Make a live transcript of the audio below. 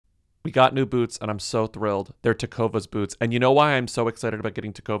We got new boots, and I'm so thrilled. They're Takova's boots. And you know why I'm so excited about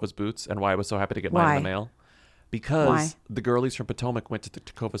getting Takova's boots and why I was so happy to get mine in the mail? Because the girlies from Potomac went to the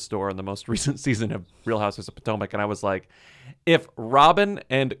Takova store in the most recent season of Real Housewives of Potomac, and I was like, if Robin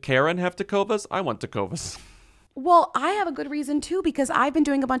and Karen have Takovas, I want Takovas. Well, I have a good reason, too, because I've been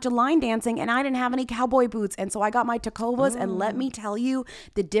doing a bunch of line dancing, and I didn't have any cowboy boots, and so I got my Takovas, and let me tell you,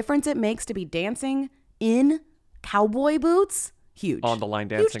 the difference it makes to be dancing in cowboy boots, huge. On the line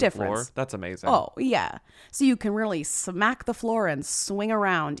dancing floor? That's amazing. Oh, yeah. So you can really smack the floor and swing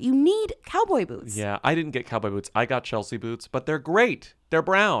around. You need cowboy boots. Yeah, I didn't get cowboy boots. I got Chelsea boots, but they're great. They're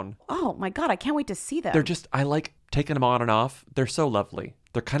brown. Oh, my God. I can't wait to see them. They're just, I like taking them on and off. They're so lovely.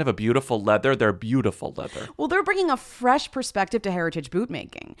 They're kind of a beautiful leather. They're beautiful leather. Well, they're bringing a fresh perspective to heritage boot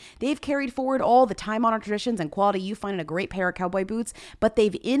making. They've carried forward all the time-honored traditions and quality you find in a great pair of cowboy boots, but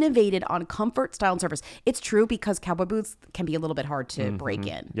they've innovated on comfort, style, and service. It's true because cowboy boots can be a little bit hard to break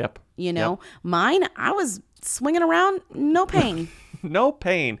in. Yep. You know, Mine, I was swinging around, no pain. No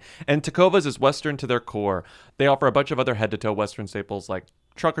pain. And Takova's is Western to their core. They offer a bunch of other head-to-toe Western staples like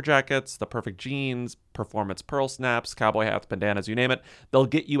trucker jackets, the perfect jeans, performance pearl snaps, cowboy hats, bandanas, you name it. They'll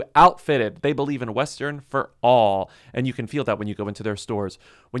get you outfitted. They believe in Western for all. And you can feel that when you go into their stores.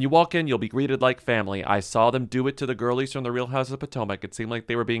 When you walk in, you'll be greeted like family. I saw them do it to the girlies from the Real House of Potomac. It seemed like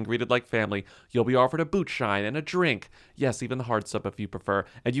they were being greeted like family. You'll be offered a boot shine and a drink. Yes, even the hard stuff if you prefer.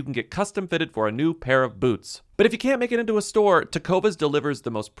 And you can get custom fitted for a new pair of boots. But if you can't make it into a store, Takova's delivers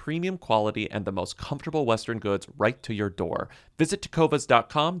the most premium quality and the most comfortable Western goods right to your door. Visit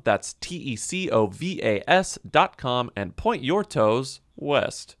tecovas.com, that's TECOVAS.com, and point your toes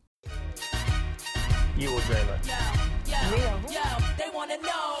west. You will dream it. Real. They want to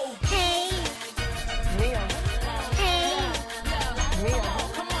know. Hey, Real. hey, Real.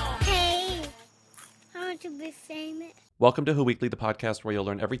 Come on. hey. I want to be famous. Welcome to Who Weekly, the podcast where you'll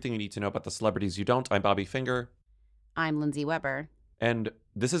learn everything you need to know about the celebrities you don't. I'm Bobby Finger. I'm Lindsay Weber. And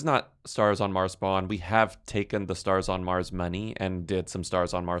this is not Stars on Mars Spawn. We have taken the Stars on Mars money and did some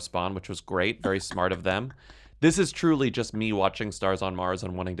Stars on Mars Spawn, which was great. Very smart of them. This is truly just me watching Stars on Mars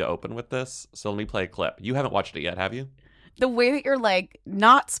and wanting to open with this. So let me play a clip. You haven't watched it yet, have you? The way that you're like,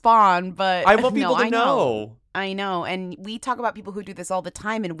 not Spawn, but I want people to know. I know. And we talk about people who do this all the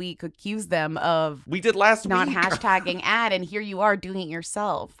time, and we accuse them of We did last not week. hashtagging ad, and here you are doing it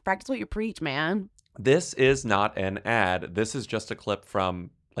yourself. Practice what you preach, man. This is not an ad. This is just a clip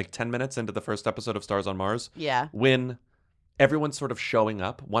from like 10 minutes into the first episode of Stars on Mars. Yeah. When everyone's sort of showing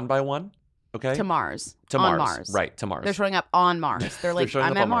up one by one. Okay. To Mars. To on Mars. Right. To Mars. They're showing up on Mars. They're like, showing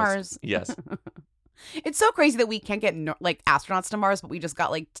I'm up at on Mars. Yes. It's so crazy that we can't get like astronauts to Mars, but we just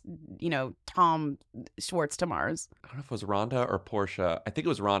got like, Tom Schwartz to Mars. I don't know if it was Rhonda or Portia. I think it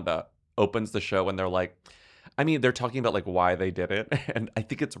was Rhonda opens the show and they're like, I mean, they're talking about like why they did it. And I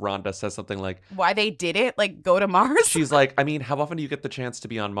think it's Rhonda says something like, Why they did it? Like go to Mars? she's like, I mean, how often do you get the chance to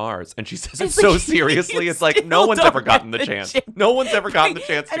be on Mars? And she says it It's so like, seriously. you It's like, no still one's don't ever gotten get the the chance. chance. No one's ever gotten the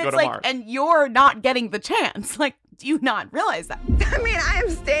chance to and go it's to like, Mars. and you're not getting the chance. Like, do you not realize that? I mean, I am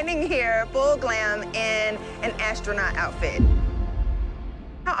standing here full glam in an astronaut outfit.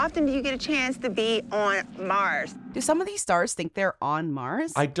 How often do you get a chance to be on Mars? Do some of these stars think they're on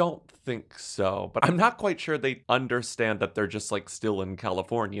Mars? I don't think so, but I'm not quite sure they understand that they're just like still in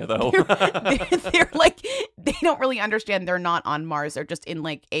California, though. they're like, they don't really understand they're not on Mars. They're just in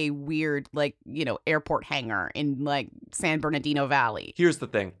like a weird, like, airport hangar in like San Bernardino Valley. Here's the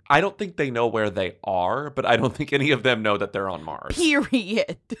thing. I don't think they know where they are, but I don't think any of them know that they're on Mars.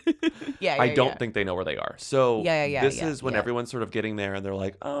 Period. yeah, I don't think they know where they are. So this is when yeah. everyone's sort of getting there and they're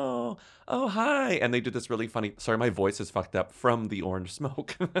like, oh, hi. And they do this really funny, sorry, my voice is fucked up from the orange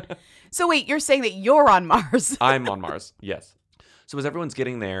smoke. So wait, you're saying that you're on Mars? I'm on Mars, yes. So as everyone's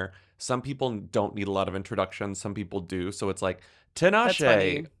getting there, some people don't need a lot of introduction. Some people do. So it's like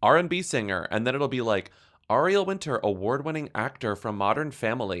Tinashe, R&B singer. And then it'll be like Ariel Winter, award-winning actor from Modern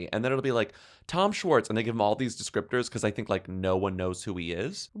Family. And then it'll be like Tom Schwartz. And they give him all these descriptors because I think like no one knows who he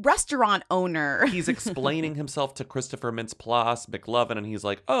is. Restaurant owner. He's explaining himself to Christopher Mintz-Plasse, McLovin, and he's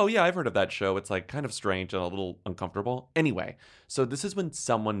like, oh yeah, I've heard of that show. It's like kind of strange and a little uncomfortable. Anyway, so this is when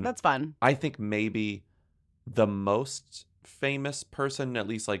someone, That's fun. I think maybe the most famous person, at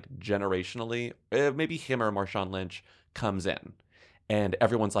least like generationally, maybe him or Marshawn Lynch, comes in. And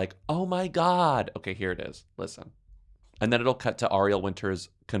everyone's like, oh my God. Okay, here it is. Listen. And then it'll cut to Ariel Winter's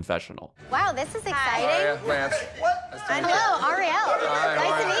confessional. Wow, this is exciting. Lance. Hello, Ariel. Hi,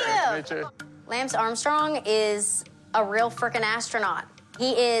 Nice to meet you. meet you. Lance Armstrong is a real freaking astronaut.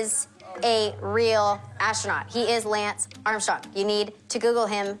 He is a real astronaut. He is Lance Armstrong. You need to Google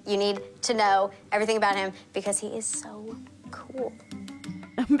him. You need to know everything about him because he is so cool.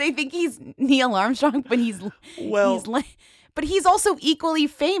 They think he's Neil Armstrong, but but he's also equally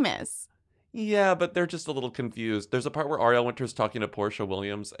famous. Yeah, but they're just a little confused. There's a part where Ariel Winter's talking to Portia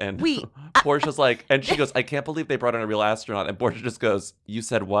Williams, and Wait. Portia's like, and she goes, I can't believe they brought in a real astronaut. And Portia just goes, you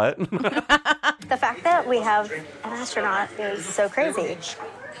said what? The fact that we have an astronaut is so crazy.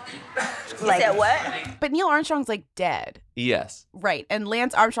 You said what? But Neil Armstrong's like dead. Yes. Right. And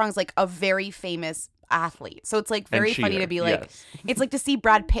Lance Armstrong's like a very famous athlete. So it's like very funny to be like, yes. it's like to see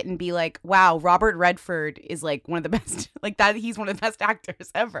Brad Pitt and be like, wow, Robert Redford is like one of the best, like that. He's one of the best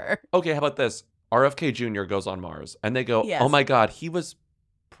actors ever. Okay, how about this? RFK Jr. goes on Mars, and they go, Yes. oh my God, he was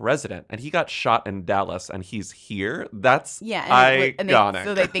president, and he got shot in Dallas, and he's here? That's iconic.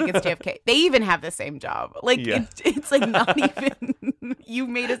 So they think it's JFK. They even have the same job. Like, Yeah. it's like not even, you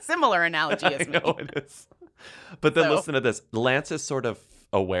made a similar analogy as I me. know it is. But then So- listen to this. Lance is sort of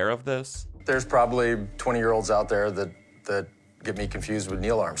aware of this. There's probably 20-year-olds out there that get me confused with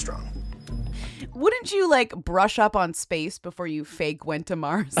Neil Armstrong. Wouldn't you like brush up on space before you fake went to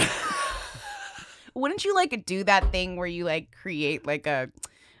Mars? Wouldn't you like do that thing where you like create like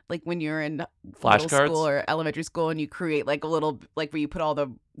when you're in middle Flashcards? school or elementary school and you create like a little like where you put all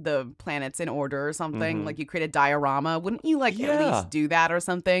the planets in order or something, like you create a diorama? Wouldn't you like at Yeah. least do that or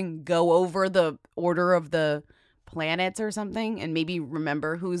something? Go over the order of the planets or something and maybe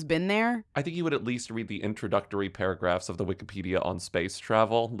remember who's been there? I think you would at least read the introductory paragraphs of the Wikipedia on space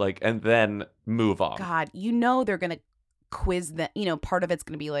travel, like, and then move on. God, they're gonna quiz them. Part of it's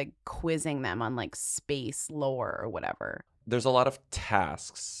gonna be like quizzing them on like space lore or whatever. There's a lot of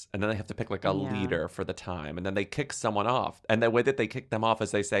tasks, and then they have to pick like a Yeah. leader for the time, and then they kick someone off. And the way that they kick them off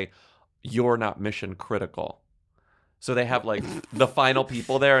is they say, you're not mission critical. So they have like the final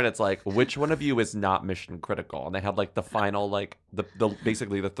people there, and it's like, which one of you is not mission critical? And they have like the final, like the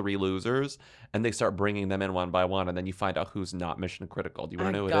basically the three losers, and they start bringing them in one by one, and then you find out who's not mission critical. Do you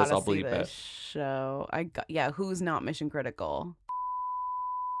want to know who it is? I'll bleep it. Show. Who's not mission critical?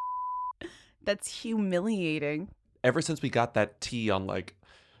 That's humiliating. Ever since we got that tea on like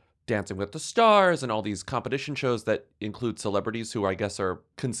Dancing with the Stars and all these competition shows that include celebrities who I guess are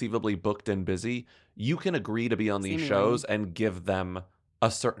conceivably booked and busy, you can agree to be on these Seemingly. shows and give them a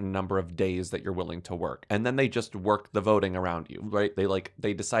certain number of days that you're willing to work. And then they just work the voting around you, right?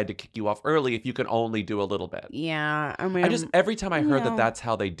 They decide to kick you off early if you can only do a little bit. Yeah, I mean, Every time I heard no. that that's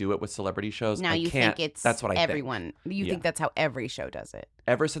how they do it with celebrity shows, now I you can't. think it's That's what I everyone. You Yeah. think that's how every show does it.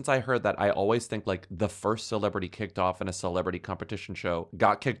 Ever since I heard that, I always think like the first celebrity kicked off in a celebrity competition show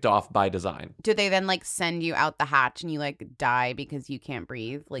got kicked off by design. Do they then like send you out the hatch and you like die because you can't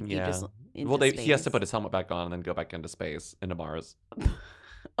breathe? Like you just into he has to space? put his helmet back on and then go back into space, into Mars.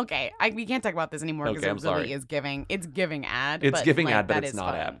 Okay, we can't talk about this anymore because Okay, I'm it really sorry. is giving. It's giving ad. It's but, giving like, ad, but that it's is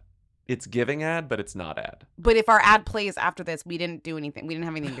not fun. ad. It's giving ad, but it's not ad. But if our ad plays after this, we didn't do anything. We didn't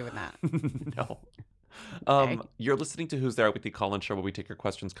have anything to do with that. No. Okay. You're listening to Who's There with the call-in show where we take your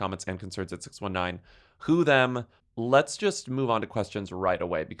questions, comments, and concerns at 619. Who them? Let's just move on to questions right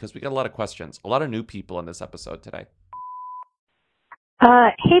away because we got a lot of questions. A lot of new people in this episode today.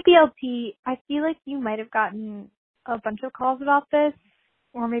 Hey BLT, I feel like you might have gotten a bunch of calls about this,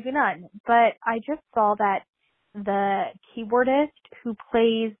 or maybe none, but I just saw that the keyboardist who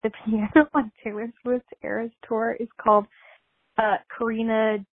plays the piano on Taylor Swift's Eras Tour is called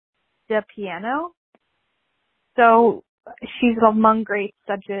Karina DePiano. So she's among greats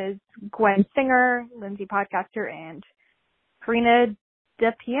such as Gwen Singer, Lindsay Podcaster, and Karina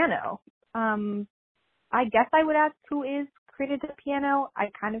DePiano. I guess I would ask who is Karina DePiano. I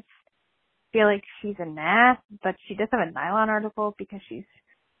kind of feel like she's a naff, but she does have a Nylon article because she's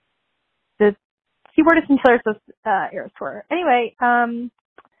the keyboardist in Taylor Swift's Eras Tour. Anyway,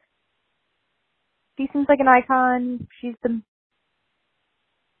 she seems like an icon. She's the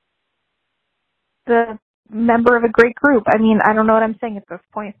member of a great group. I mean, I don't know what I'm saying at this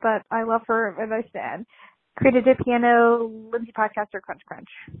point, but I love her as I stand. Karina DePiano, Lindsay Podcaster, Crunch Crunch.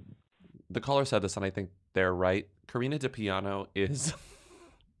 The caller said this, and I think they're right. Karina DePiano is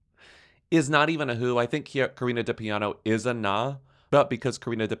not even a who. I think Karina DePiano is a nah, but because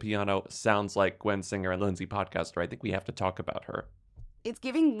Karina DePiano sounds like Gwen Singer and Lindsay Podcaster, I think we have to talk about her. It's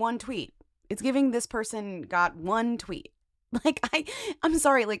giving one tweet. It's giving this person got one tweet. Like I'm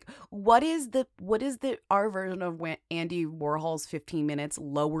sorry. Like what is our version of when Andy Warhol's 15 minutes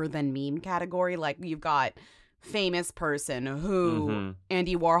lower than meme category? Like you've got famous person who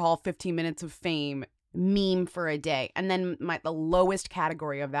Andy Warhol 15 minutes of fame meme for a day, and then the lowest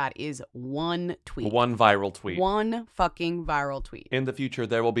category of that is one tweet, One viral tweet. one fucking viral tweet. In the future,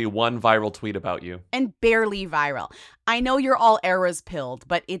 there will be one viral tweet about you. And barely viral. I know you're all eras pilled,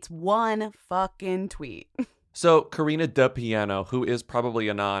 but it's one fucking tweet. So Karina DePiano, who is probably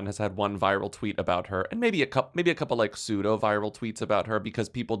Anon, has had one viral tweet about her, and maybe a couple like pseudo viral tweets about her, because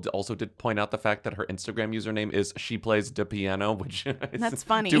people also did point out the fact that her Instagram username is she plays DePiano, which That's is,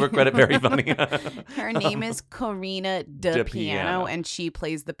 funny. to her credit, very funny. Her name is Karina DePiano, and she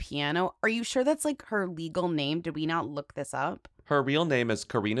plays the piano. Are you sure that's like her legal name? Did we not look this up? Her real name is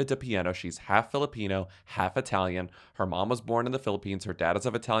Karina DePiano. She's half Filipino, half Italian. Her mom was born in the Philippines. Her dad is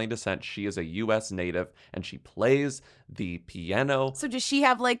of Italian descent. She is a U.S. native, and she plays the piano. So does she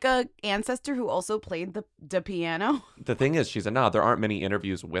have like a ancestor who also played the piano? The thing is, she's a nod. There aren't many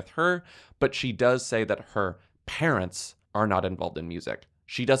interviews with her, but she does say that her parents are not involved in music.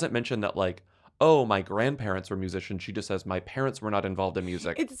 She doesn't mention that, like, oh, my grandparents were musicians. She just says, my parents were not involved in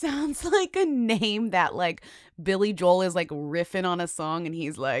music. It sounds like a name that like Billy Joel is like riffing on a song and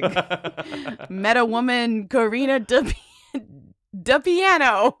he's like, met a woman, Karina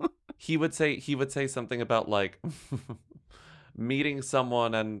DePiano. He would say something about like meeting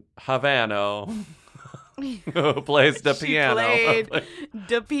someone in Havana who plays the piano. She played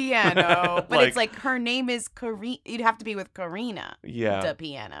the piano. But Like- it's like her name is Karina. You'd have to be with Karina. Yeah. The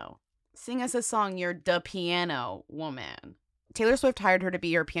piano. Sing us a song, you're the piano woman. Taylor Swift hired her to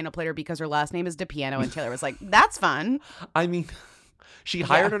be her piano player because her last name is DePiano, and Taylor was like, that's fun. I mean, she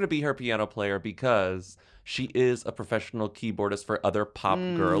hired her to be her piano player because she is a professional keyboardist for other pop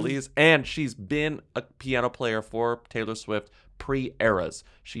girlies, and she's been a piano player for Taylor Swift pre-eras.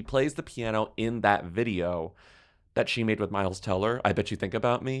 She plays the piano in that video that she made with Miles Teller, I Bet You Think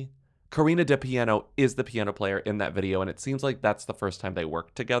About Me. Karina DePiano is the piano player in that video, and it seems like that's the first time they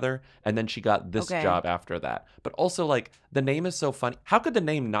worked together, and then she got this Okay. job after that. But also, like, the name is so funny. How could the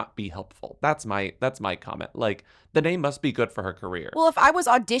name not be helpful? That's my comment. Like, the name must be good for her career. Well, if I was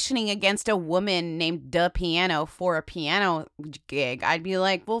auditioning against a woman named DePiano for a piano gig, I'd be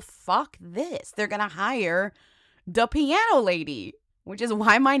like, well, fuck this. They're going to hire the piano lady, which is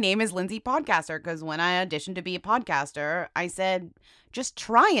why my name is Lindsay Podcaster, because when I auditioned to be a podcaster, I said, just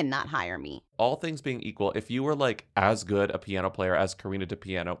try and not hire me. All things being equal, if you were like as good a piano player as Karina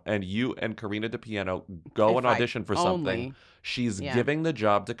DePiano, and you and Karina DePiano go If and I audition for something, she's Yeah. giving the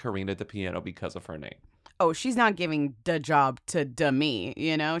job to Karina DePiano because of her name. Oh, she's not giving the job to me,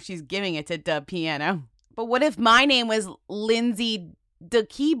 you know? She's giving it to DePiano. But what if my name was Lindsay the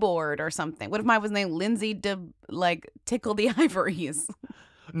Keyboard or something? What if mine was named Lindsay like, Tickle the Ivories?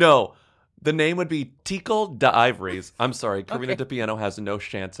 No, the name would be Tickle de Ivories. I'm sorry, Karina Okay. DePiano has no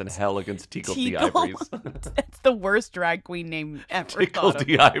chance in hell against Tickle de Tickle? Ivories. That's the worst drag queen name ever. Tickle thought of.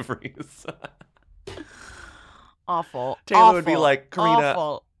 de Ivories. Awful. Taylor would be Awful. like, Karina,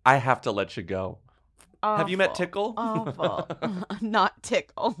 Awful. I have to let you go. Have you met Awful. Tickle? Awful. Not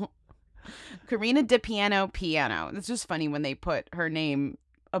Tickle. Karina DePiano piano. It's just funny when they put her name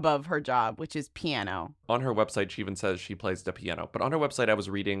above her job, which is piano. On her website, she even says she plays the piano. But on her website, I was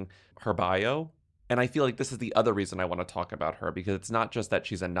reading her bio, and I feel like this is the other reason I want to talk about her, because it's not just that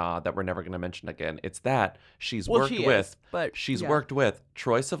she's a nod that we're never going to mention again. It's that she's worked with Troye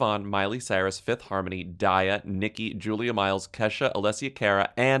Sivan, Miley Cyrus, Fifth Harmony, Daya, Nicki, Julia Miles, Kesha, Alessia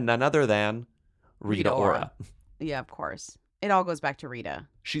Cara, and none other than Rita Ora. Yeah, of course. It all goes back to Rita.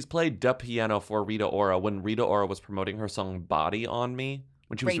 She's played the piano for Rita Ora when Rita Ora was promoting her song Body on Me,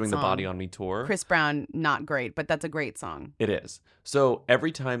 when she was Great doing the song. Body on Me tour. Chris Brown, not great, but that's a great song. It is. So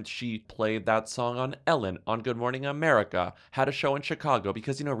every time she played that song on Ellen, on Good Morning America, had a show in Chicago,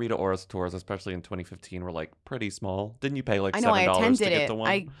 because, you know, Rita Ora's tours, especially in 2015, were like pretty small. Didn't you pay like I know, I $7 to attended get it. to one?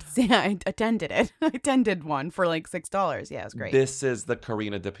 I attended it. I attended one for like $6. Yeah, it was great. This is the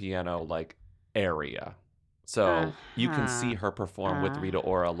Karina DePiano like area. So you can see her perform with Rita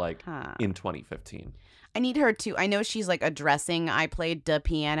Ora like in 2015. I need her to, I know she's like addressing I played the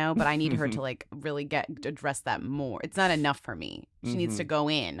piano, but I need her to like really address that more. It's not enough for me. She needs to go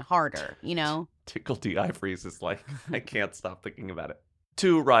in harder, you know? Tickle D. Ivories is like, I can't stop thinking about it.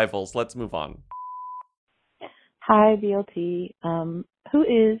 Two rivals. Let's move on. Hi, BLT. Who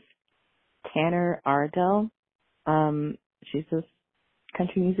is Tanner Ardell? She's this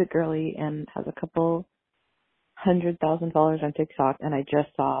country music girly and has a couple 100,000 followers on TikTok, and I just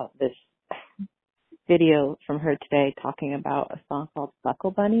saw this video from her today talking about a song called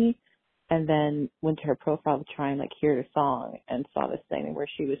Buckle Bunny, and then went to her profile to try and like hear the song and saw this thing where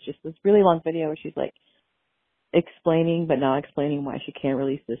she was just this really long video where she's like explaining but not explaining why she can't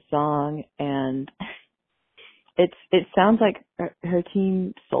release this song, and it sounds like her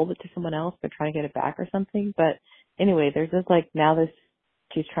team sold it to someone else. They're trying to get it back or something. But anyway, there's this like now this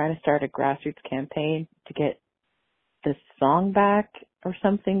she's trying to start a grassroots campaign to get this song back or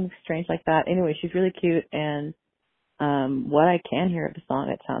something strange like that. Anyway, she's really cute, and what I can hear of the song,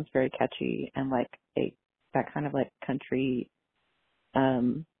 it sounds very catchy and like a that kind of like country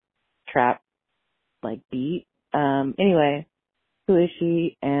trap like beat. Anyway, who is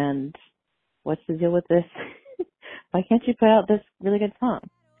she and what's the deal with this? Why can't you put out this really good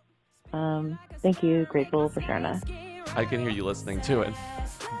song? Thank you. Grateful for sharing that. I can hear you listening to it.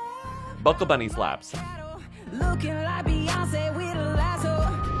 Buckle Bunny slaps. Looking like Beyonce with a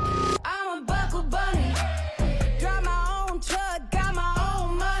lasso. I'm a buckle bunny. Drive my own truck, got my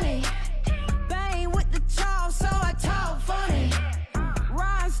own money. Bang with the chalk, so I talk funny.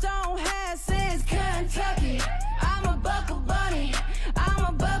 Rhinestone has since Kentucky. I'm a buckle bunny. I'm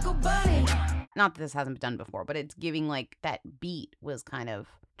a buckle bunny. Not that this hasn't been done before, but it's giving like that beat was kind of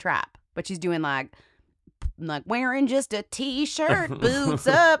trap. But she's doing like wearing just a t-shirt, boots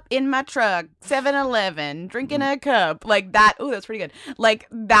up in my truck, 7-Eleven, drinking a cup, like that. Oh, that's pretty good. Like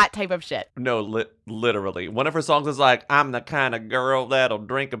that type of shit. No, literally. One of her songs is like, I'm the kind of girl that'll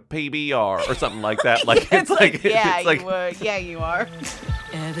drink a PBR or something like that. Like it's like yeah, it's like, you would. Yeah, you are.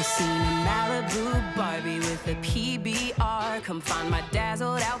 Ever seen a Malibu Barbie with a PBR? Come find my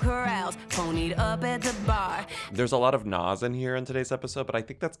dazzled out corrals, ponied up at the bar. There's a lot of Nas in here in today's episode, but I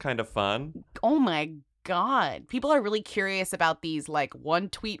think that's kind of fun. Oh my God. People are really curious about these like one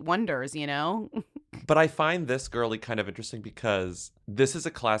tweet wonders, you know? But I find this girly kind of interesting because this is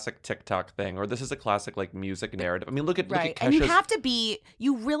a classic TikTok thing, or this is a classic like music narrative. I mean, look at Right. Kesha's. And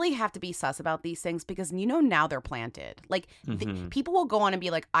you really have to be sus about these things because you know now they're planted. Like people will go on and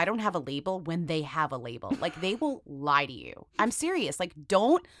be like, I don't have a label when they have a label. Like they will lie to you. I'm serious. Like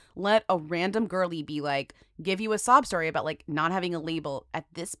don't let a random girly be like, give you a sob story about like not having a label. At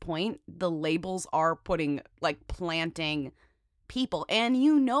this point, the labels are planting people. And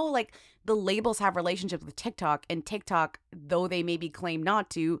you know, like the labels have relationships with TikTok, and TikTok, though they maybe claim not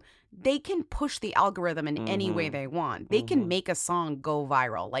to, they can push the algorithm in any way they want. They can make a song go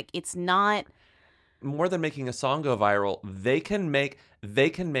viral. Like it's not more than making a song go viral, they can make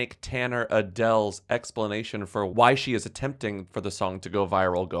Tanner Adele's explanation for why she is attempting for the song to go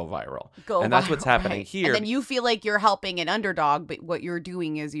viral. And that's what's happening right. here. And then you feel like you're helping an underdog, but what you're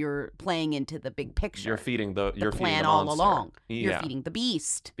doing is you're playing into the big picture. You're feeding the plan monster. all along. Yeah. You're feeding the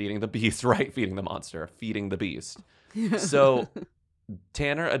beast. Feeding the beast, right? Feeding the monster. Feeding the beast. So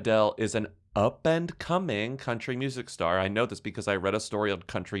Tanner Adele is an up-and-coming country music star. I know this because I read a story on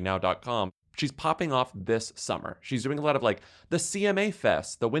countrynow.com. She's popping off this summer. She's doing a lot of like the CMA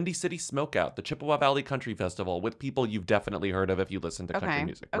Fest, the Windy City Smokeout, the Chippewa Valley Country Festival with people you've definitely heard of if you listen to country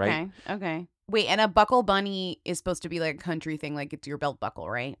music, right? Okay. Wait, and a buckle bunny is supposed to be like a country thing, like it's your belt buckle,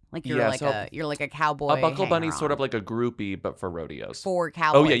 right? Like you're you're like a cowboy. A buckle bunny's hanger-on. sort of like a groupie, but for rodeos. For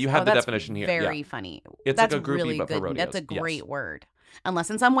cowboys. Oh yeah, you have the that's definition here. Very Yeah. funny. It's that's like a groupie, really but good. for rodeos. That's a great Yes. word. Unless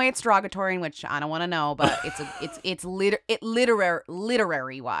in some way it's derogatory, in which I don't want to know, but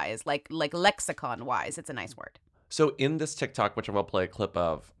literary wise, like lexicon wise, it's a nice word. So in this TikTok, which I will play a clip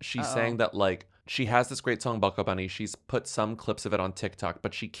of, she's saying that like she has this great song Buckle Bunny. She's put some clips of it on TikTok,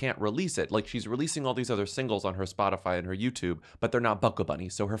 but she can't release it. Like she's releasing all these other singles on her Spotify and her YouTube, but they're not Buckle Bunny.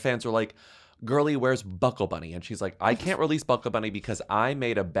 So her fans are like, girly, where's Buckle Bunny? And she's like, I can't release Buckle Bunny because I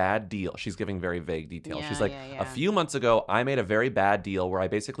made a bad deal. She's giving very vague details. She's like, a few months ago, I made a very bad deal where I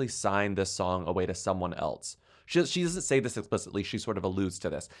basically signed this song away to someone else. She doesn't say this explicitly. She sort of alludes to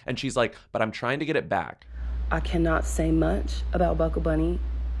this. And she's like, but I'm trying to get it back. I cannot say much about Buckle Bunny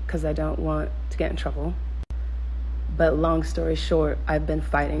because I don't want to get in trouble. But long story short, I've been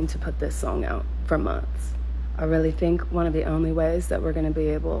fighting to put this song out for months. I really think one of the only ways that we're going to be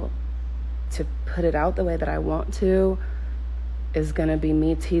able to put it out the way that I want to is going to be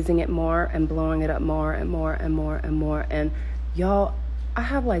me teasing it more and blowing it up more and more and more and more. And y'all, I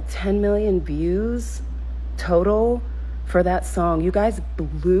have like 10 million views total for that song. You guys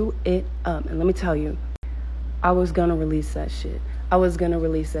blew it up. And let me tell you, I was going to release that shit. I was going to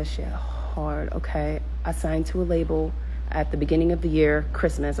release that shit hard, okay? I signed to a label at the beginning of the year,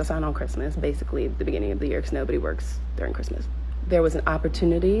 Christmas. I signed on Christmas, basically, the beginning of the year, because nobody works during Christmas. There was an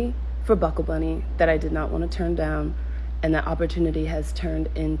opportunity for Buckle Bunny that I did not want to turn down, and that opportunity has turned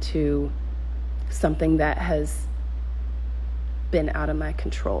into something that has been out of my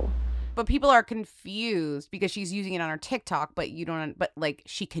control. But people are confused because she's using it on her TikTok, but like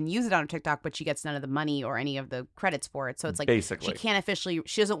she can use it on her TikTok, but she gets none of the money or any of the credits for it. So it's like basically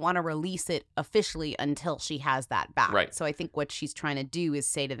she doesn't want to release it officially until she has that back. Right. So I think what she's trying to do is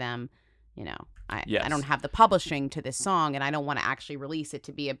say to them, you know, I Yes. don't have the publishing to this song, and I don't want to actually release it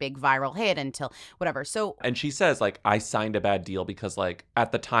to be a big viral hit until whatever. So, And she says, like, I signed a bad deal because, like,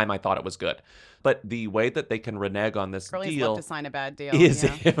 at the time I thought it was good. But the way that they can renege on this girlies deal love to sign a bad deal. is,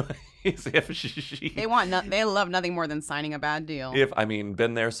 yeah. if she... They love nothing more than signing a bad deal.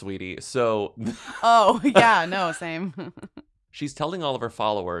 Been there, sweetie. So... Oh, yeah, no, same. She's telling all of her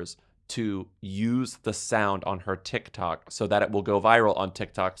followers to use the sound on her TikTok so that it will go viral on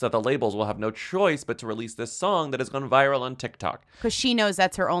TikTok, so that the labels will have no choice but to release this song that has gone viral on TikTok. Because she knows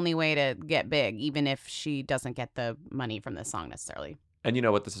that's her only way to get big, even if she doesn't get the money from this song necessarily. And you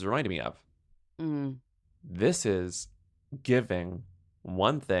know what this is reminding me of? Mm. This is Giving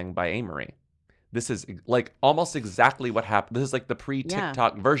One Thing by Amory. This is like almost exactly what happened. This is like the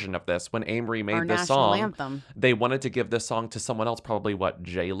pre-TikTok version of this. When Amory made Our this national song, anthem. they wanted to give this song to someone else, probably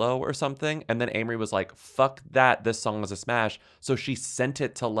J-Lo or something. And then Amory was like, fuck that. This song is a smash. So she sent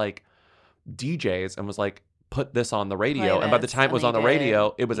it to like DJs and was like, put this on the radio. Play And by the this, time it and was they on the did.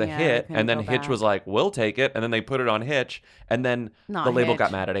 radio, it was a Yeah, hit. couldn't And then go Hitch back. was like, we'll take it. And then they put it on Hitch. And then Not the label got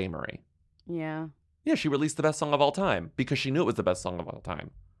Hitch. mad at Amory. Yeah. Yeah, she released the best song of all time because she knew it was the best song of all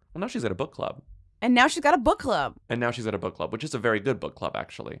time. Well, now she's at a book club. And now she's got a book club. And now she's at a book club, which is a very good book club,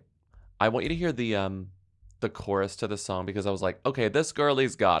 actually. I want you to hear the chorus to the song because I was like, okay, this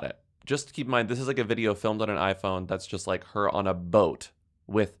girlie's got it. Just keep in mind, this is like a video filmed on an iPhone that's just like her on a boat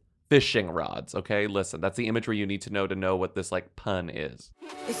with fishing rods, okay? Listen, that's the imagery you need to know what this like pun is.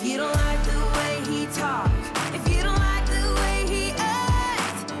 If you don't like the way he talk, if you don't like the way he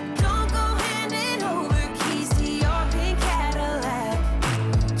act, don't go handing over keys to your pink Cadillac.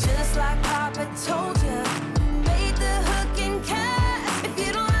 Just like Papa told you, bait the hook and cast. If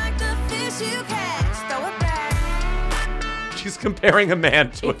you don't like the fish you catch, throw it back. She's comparing a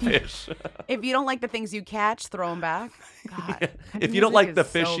man to a fish. If you don't like the things you catch, throw them back. God, If you don't like the music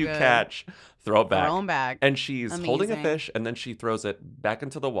is fish so you good. catch, throw it back. Throw 'em back. And she's holding a Amazing. fish and then she throws it back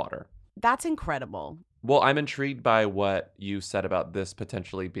into the water. That's incredible. Well, I'm intrigued by what you said about this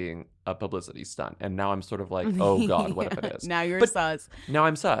potentially being a publicity stunt. And now I'm sort of like, oh God, what if it is? Now you're But sus. Now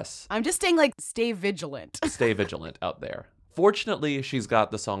I'm sus. I'm just saying, like, stay vigilant. Stay vigilant out there. Fortunately, she's got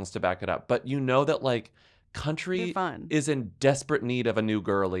the songs to back it up. But you know that, like, country They're fun. is in desperate need of a new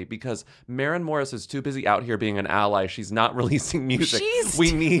girly because Maren Morris is too busy out here being an ally. She's not releasing music.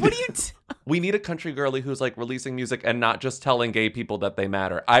 We need we need a country girly who's like releasing music and not just telling gay people that they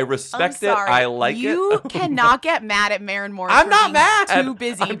matter. I respect it. I like you it. You cannot get mad at Maren Morris. I'm for not being mad. Too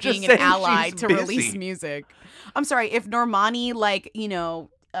busy I'm just being an saying ally she's to busy. release music. I'm sorry if Normani, like, you know,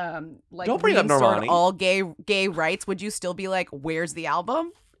 like Don't bring up reinstored Normani. all gay rights, would you still be like, "Where's the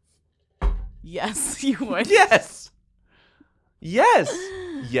album?" Yes, you would. Yes. Yes.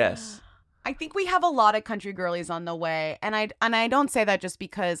 Yes. I think we have a lot of country girlies on the way, and I don't say that just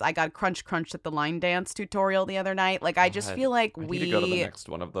because I got crunched at the line dance tutorial the other night. Like I just God, feel like I we need to go to the next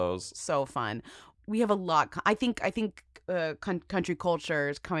one of those. so fun. We have a lot. I think country culture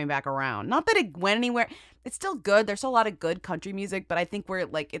is coming back around. Not that it went anywhere. It's still good. There's still a lot of good country music, but I think we're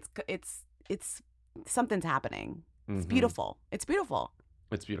like it's something's happening. It's beautiful. It's beautiful.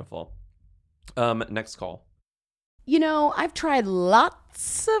 It's beautiful. Next call. You know, I've tried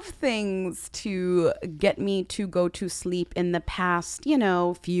lots of things to get me to go to sleep in the past, you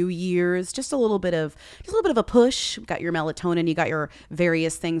know, few years. Just a little bit of a push. You got your melatonin, you got your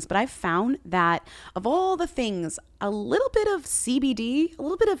various things, but I've found that of all the things, a little bit of CBD, a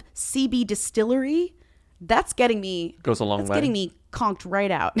little bit of CB distillery, that's getting me Goes a long way. getting me conked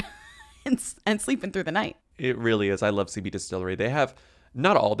right out and sleeping through the night. It really is. I love CB Distillery. They have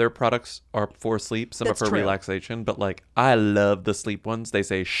not all their products are for sleep. Some That's are for true. relaxation, but like I love the sleep ones. They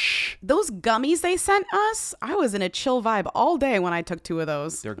say shh. Those gummies they sent us, I was in a chill vibe all day when I took 2 of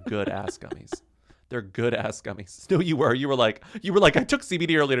those. They're good ass gummies. They're good ass gummies. No, you were. You were like I took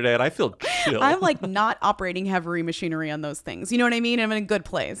CBD earlier today and I feel chill. I'm like not operating heavy machinery on those things. You know what I mean? I'm in a good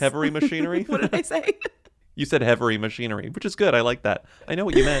place. Heavy machinery? What did I say? You said heavy machinery, which is good. I like that. I know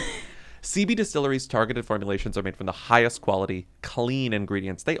what you meant. CB Distillery's targeted formulations are made from the highest quality, clean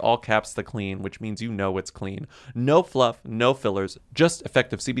ingredients. They all caps the clean, which means you know it's clean. No fluff, no fillers, just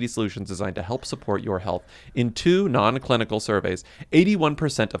effective CBD solutions designed to help support your health. In 2 non-clinical surveys,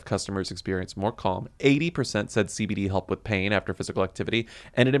 81% of customers experienced more calm, 80% said CBD helped with pain after physical activity,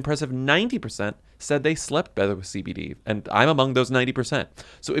 and an impressive 90% said they slept better with CBD. And I'm among those 90%.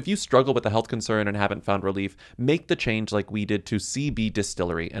 So if you struggle with a health concern and haven't found relief, make the change like we did to CB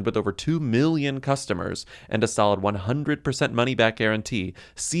Distillery. And with over 2 million customers and a solid 100% money back guarantee,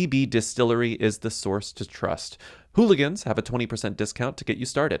 CB Distillery is the source to trust. Hooligans have a 20% discount to get you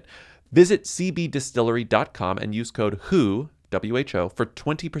started. Visit cbdistillery.com and use code WHO, WHO, for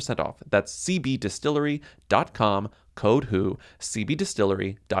 20% off. That's cbdistillery.com, code WHO,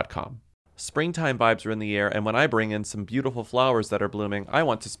 cbdistillery.com. Springtime vibes are in the air, and when I bring in some beautiful flowers that are blooming, I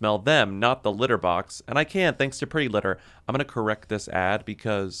want to smell them, not the litter box. And I can, thanks to Pretty Litter. I'm going to correct this ad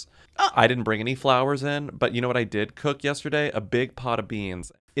because I didn't bring any flowers in, but you know what I did cook yesterday? A big pot of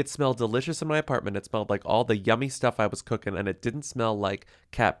beans. It smelled delicious in my apartment. It smelled like all the yummy stuff I was cooking, and it didn't smell like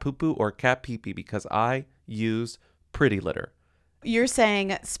cat poo-poo or cat pee-pee because I used Pretty Litter. You're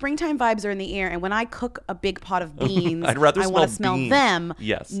saying springtime vibes are in the air, and when I cook a big pot of beans, I'd rather I want to smell beans. them,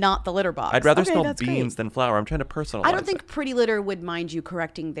 Yes. not the litter box. I'd rather Okay, smell that's beans great. than flour. I'm trying to personalize I don't think it. Pretty Litter would mind you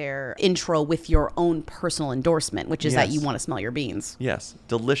correcting their intro with your own personal endorsement, which is that Yes. you want to smell your beans. Yes,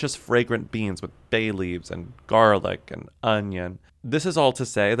 delicious fragrant beans with bay leaves and garlic and onion. This is all to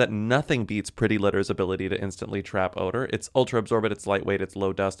say that nothing beats Pretty Litter's ability to instantly trap odor. It's ultra absorbent, it's lightweight, it's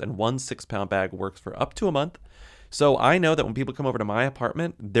low dust, and one 6-pound bag works for up to a month. So I know that when people come over to my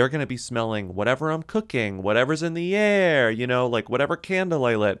apartment, they're going to be smelling whatever I'm cooking, whatever's in the air, you know, like whatever candle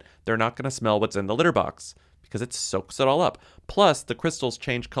I lit. They're not going to smell what's in the litter box because it soaks it all up. Plus, the crystals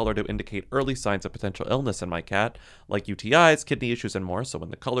change color to indicate early signs of potential illness in my cat, like UTIs, kidney issues, and more. So when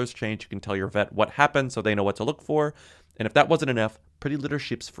the colors change, you can tell your vet what happened so they know what to look for. And if that wasn't enough, Pretty Litter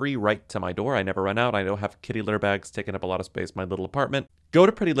ships free right to my door. I never run out. I don't have kitty litter bags taking up a lot of space in my little apartment. Go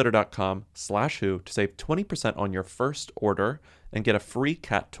to prettylitter.com/who to save 20% on your first order and get a free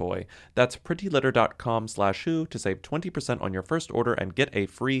cat toy. That's prettylitter.com/who to save 20% on your first order and get a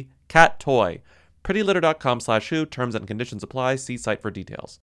free cat toy. prettylitter.com/who. Terms and conditions apply. See site for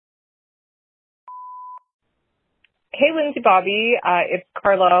details. Hey, Lindsay Bobby. It's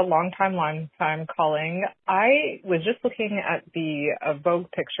Carla, long time calling. I was just looking at the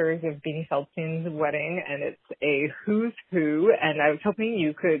Vogue pictures of Beanie Feldstein's wedding, and it's a who's who, and I was hoping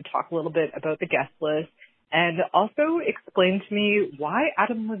you could talk a little bit about the guest list and also explain to me why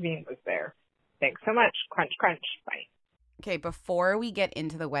Adam Levine was there. Thanks so much. Crunch, crunch. Bye. Okay, before we get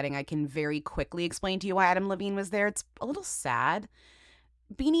into the wedding, I can very quickly explain to you why Adam Levine was there. It's a little sad.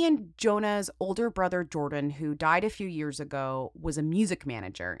 Beanie and Jonah's older brother, Jordan, who died a few years ago, was a music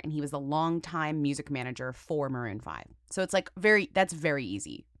manager, and he was a longtime music manager for Maroon 5. So it's like that's very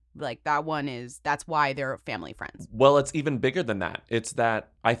easy. Like that's why they're family friends. Well, it's even bigger than that. It's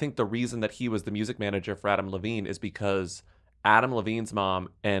that I think the reason that he was the music manager for Adam Levine is because Adam Levine's mom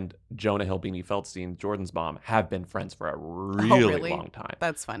and Jonah Hill, Beanie Feldstein, Jordan's mom, have been friends for a really long time.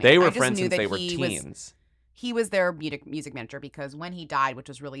 That's funny. They I were just friends knew since that they were he teens. He was their music manager because when he died, which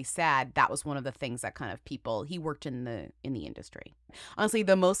was really sad, that was one of the things that kind of he worked in the industry. Honestly,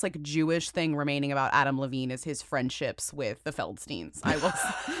 the most like Jewish thing remaining about Adam Levine is his friendships with the Feldsteins. I will,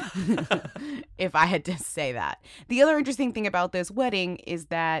 if I had to say that. The other interesting thing about this wedding is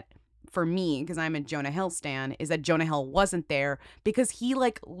that for me, because I'm a Jonah Hill stan, is that Jonah Hill wasn't there because he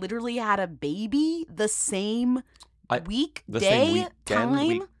like literally had a baby the same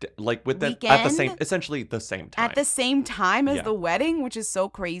essentially the same time. At the same time as the wedding, which is so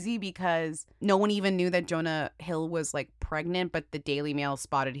crazy because no one even knew that Jonah Hill was like pregnant, but the Daily Mail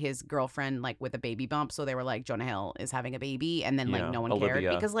spotted his girlfriend like with a baby bump, so they were like, Jonah Hill is having a baby, and then like no one cared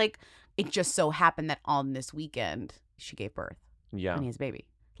because like it just so happened that on this weekend she gave birth. Yeah. And he has a baby.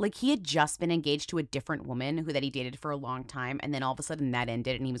 Like he had just been engaged to a different woman that he dated for a long time, and then all of a sudden that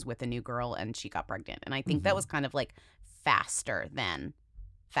ended and he was with a new girl and she got pregnant. And I think that was kind of like faster than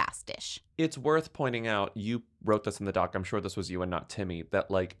fast-ish. It's worth pointing out, you wrote this in the doc, I'm sure this was you and not Timmy,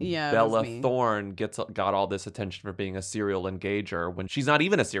 that like Yeah, Bella Thorne got all this attention for being a serial engager when she's not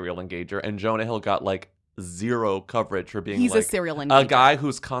even a serial engager, and Jonah Hill got like zero coverage for being He's like a serial engager. a guy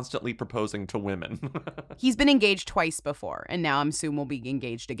who's constantly proposing to women. He's been engaged twice before, and now I'm soon will be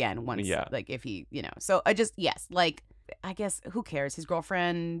engaged again once. Yeah. Like if he, So I guess who cares? His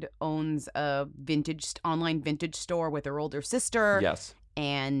girlfriend owns a online vintage store with her older sister. Yes.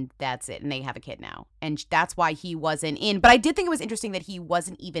 And that's it. And they have a kid now. And that's why he wasn't in. But I did think it was interesting that he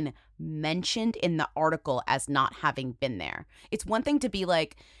wasn't even mentioned in the article as not having been there. It's one thing to be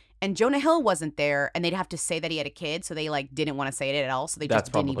like, and Jonah Hill wasn't there, and they'd have to say that he had a kid, so they like didn't want to say it at all, so they That's just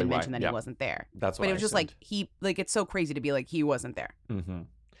didn't probably even why. mention that Yeah. he wasn't there. That's what But it I was just assumed. it's so crazy to be like he wasn't there. Mm-hmm.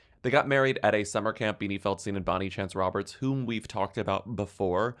 They got married at a summer camp, Beanie Feldstein and Bonnie Chance Roberts, whom we've talked about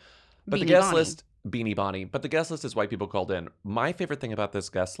before. But the guest list, Beanie Bonnie, but the guest list is why people called in. My favorite thing about this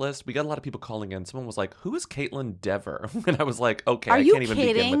guest list, we got a lot of people calling in. Someone was like, who is Caitlin Dever? And I was like, okay, I can't even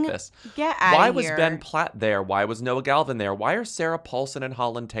begin with this. Get out Why of was here. Ben Platt there? Why was Noah Galvin there? Why are Sarah Paulson and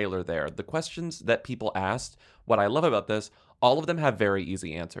Holland Taylor there? The questions that people asked, what I love about this, all of them have very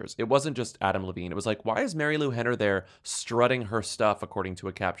easy answers. It wasn't just Adam Levine. It was like, why is Mary Lou Henner there strutting her stuff, according to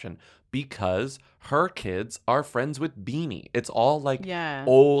a caption? Because her kids are friends with Beanie. It's all like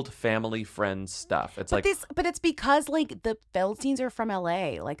old family friends stuff. It's but it's because like the Feldsteins are from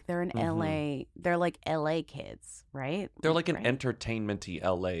LA. Like they're in LA. They're like LA kids, right? They're like an entertainment-y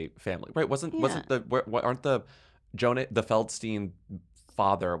LA family, right? Wasn't aren't the Feldstein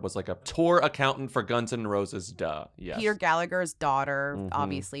father was like a tour accountant for Guns N' Roses? Duh. Yes. Peter Gallagher's daughter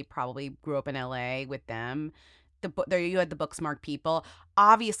obviously probably grew up in LA with them. There you had the Booksmart people.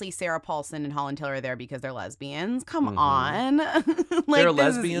 Obviously, Sarah Paulson and Holland Taylor are there because they're lesbians. Come on. Like, they're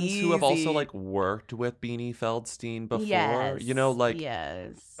lesbians who have also like worked with Beanie Feldstein before. Yes. You know, like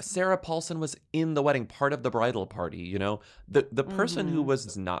yes. Sarah Paulson was in the wedding, part of the bridal party. You know, the person who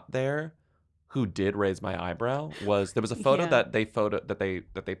was not there, who did raise my eyebrow, was there was a photo that they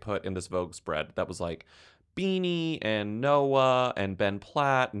put in this Vogue spread that was like Beanie and Noah and Ben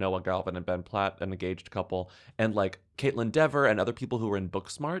Platt, Noah Galvin and Ben Platt, an engaged couple, and like Caitlin Dever and other people who were in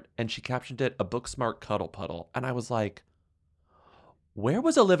Booksmart, and she captioned it a Booksmart cuddle puddle. And I was like, where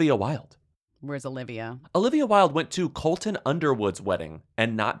was Olivia Wilde? Where's Olivia? Olivia Wilde went to Colton Underwood's wedding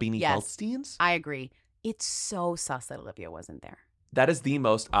and not Beanie Feldstein's? I agree. It's so sus that Olivia wasn't there. That is the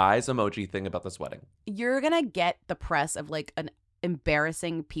most eyes emoji thing about this wedding. You're going to get the press of like an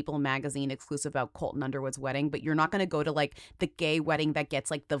embarrassing People magazine exclusive about Colton Underwood's wedding, but you're not going to go to like the gay wedding that gets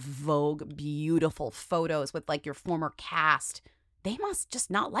like the Vogue beautiful photos with like your former cast. They must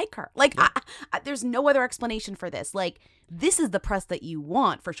just not like her. Like, there's no other explanation for this. Like, this is the press that you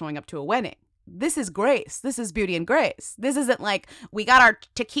want for showing up to a wedding. This is grace. This is beauty and grace. This isn't like we got our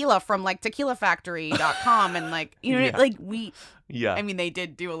tequila from like tequilafactory.com and like, you know, like we. Yeah. I mean, they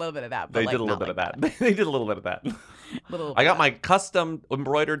did do a little bit of that. But they like, did a little bit of that. They did a little bit of that. I got my custom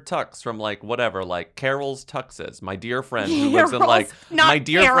embroidered tux from like whatever, like Carol's Tuxes. My dear friend who lives in like my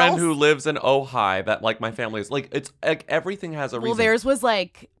dear friend who lives in Ojai. That like my family is like, it's like everything has a reason. Well, theirs was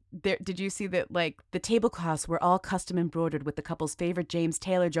like. Did you see that, like, the tablecloths were all custom embroidered with the couple's favorite James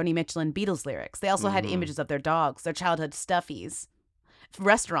Taylor, Joni Mitchell, and Beatles lyrics? They also had images of their dogs, their childhood stuffies,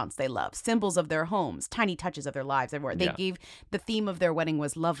 restaurants they love, symbols of their homes, tiny touches of their lives everywhere. They gave, the theme of their wedding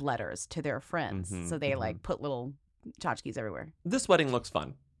was love letters to their friends. So they, like, put little tchotchkes everywhere. This wedding looks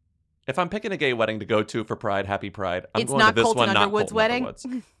fun. If I'm picking a gay wedding to go to for Pride, happy Pride, I'm it's going to this Colton one, Underwood's not Colton wedding.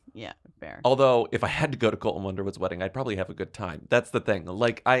 Underwood's. Yeah, fair. Although, if I had to go to Colton Underwood's wedding, I'd probably have a good time. That's the thing.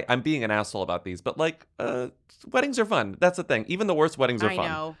 Like, I'm being an asshole about these, but like, weddings are fun. That's the thing. Even the worst weddings are fun. I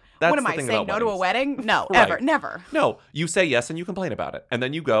know. That's what am I saying? No to a wedding? No, ever, never. No, you say yes and you complain about it, and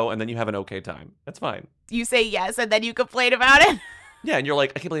then you go and then you have an okay time. That's fine. You say yes and then you complain about it. Yeah, and you're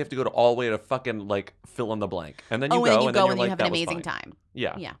like, I can't believe I have to go all the way to fucking like fill in the blank, and then you go and then you're like, you have that an was amazing fine. time.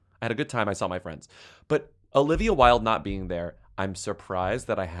 Yeah, yeah. I had a good time. I saw my friends, but Olivia Wilde not being there, I'm surprised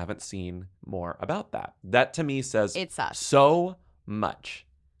that I haven't seen more about that. That to me says it's us. So much.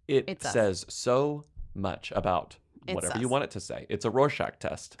 It us. says so much about whatever you want it to say. It's a Rorschach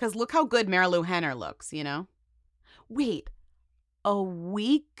test. Because look how good Mary Lou Henner looks, you know? Wait, a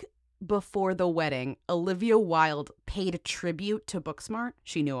week before the wedding, Olivia Wilde paid a tribute to Booksmart.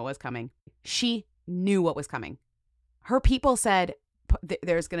 She knew what was coming. She knew what was coming. Her people said,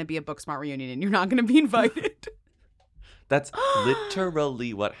 there's going to be a Booksmart reunion and you're not going to be invited. That's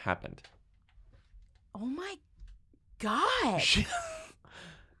literally what happened. Oh my God.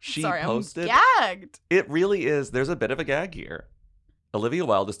 She Sorry, posted. I'm gagged. It really is. There's a bit of a gag here. Olivia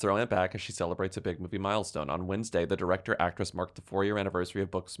Wilde is throwing it back as she celebrates a big movie milestone. On Wednesday, the director-actress marked the 4-year anniversary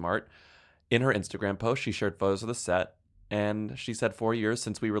of Booksmart. In her Instagram post, she shared photos of the set, and she said 4 years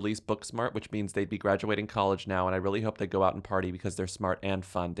since we released Booksmart, which means they'd be graduating college now, and I really hope they go out and party because they're smart and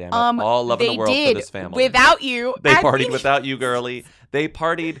fun, damn it. All love in the world for this family. Without you. They partied without you, girly. They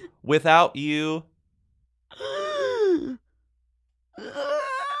partied without you.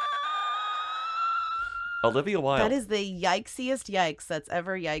 Olivia Wilde. That is the yikesiest yikes that's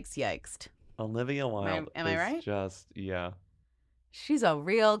ever yikesed. Olivia Wilde. Am I right? Just, yeah. She's a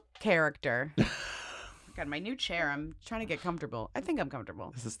real character. God, my new chair. I'm trying to get comfortable. I think I'm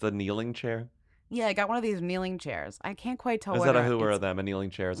comfortable. Is this the kneeling chair? Yeah, I got one of these kneeling chairs. I can't quite tell. Is that a who or a them? A kneeling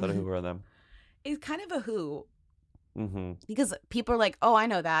chair? Is that a who or a them? It's kind of a who. Mm-hmm. Because people are like, oh, I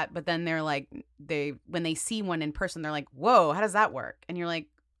know that, but then they're like, when they see one in person, they're like, whoa, how does that work? And you're like,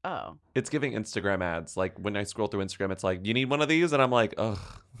 oh. It's giving Instagram ads. Like when I scroll through Instagram, it's like, you need one of these? And I'm like, ugh,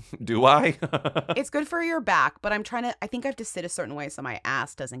 do I? It's good for your back, but I think I have to sit a certain way so my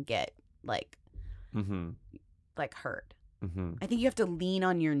ass doesn't get like hurt. Mm-hmm. I think you have to lean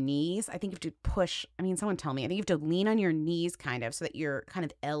on your knees. I think you have to push. I mean, someone tell me. I think you have to lean on your knees kind of so that you're kind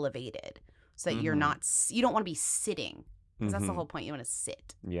of elevated so that you're not, you don't want to be sitting Because that's the whole point. You want to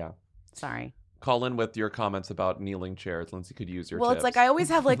sit. Yeah. Sorry. Call in with your comments about kneeling chairs. Lindsay could use your Well, tips. it's like I always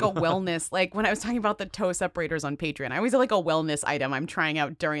have like a wellness, like when I was talking about the toe separators on Patreon, I always have like a wellness item I'm trying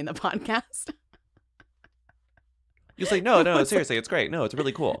out during the podcast. You say, no, seriously, it's great. No, it's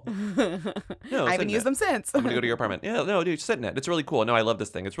really cool. No, I haven't used them since. I'm going to go to your apartment. Yeah, no, dude, sit in it. It's really cool. No, I love this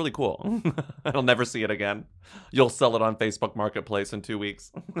thing. It's really cool. I'll never see it again. You'll sell it on Facebook Marketplace in 2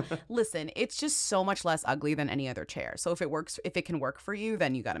 weeks. Listen, it's just so much less ugly than any other chair. So if it can work for you,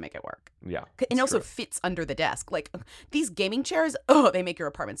 then you got to make it work. Yeah. It also fits under the desk. Like these gaming chairs, they make your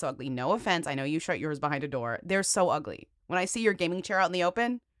apartment so ugly. No offense. I know you shut yours behind a door. They're so ugly. When I see your gaming chair out in the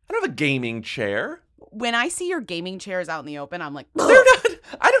open. I don't have a gaming chair. When I see your gaming chairs out in the open, I'm like, they're not.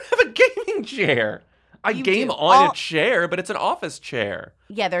 I don't have a gaming chair. I game on a chair, but it's an office chair.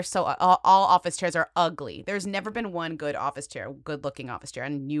 Yeah, they're so all office chairs are ugly. There's never been one good office chair, good looking office chair,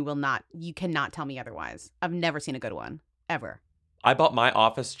 and you cannot tell me otherwise. I've never seen a good one ever. I bought my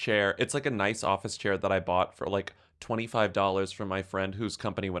office chair. It's like a nice office chair that I bought for like $25 from my friend whose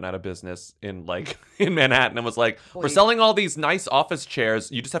company went out of business in Manhattan and was like, we're selling all these nice office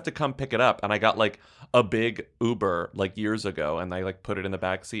chairs. You just have to come pick it up. And I got like a big Uber like years ago and I like put it in the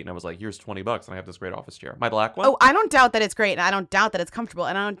back seat and I was like, here's $20 and I have this great office chair. My black one. Oh, I don't doubt that it's great and I don't doubt that it's comfortable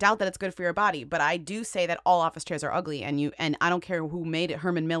and I don't doubt that it's good for your body. But I do say that all office chairs are ugly and I don't care who made it,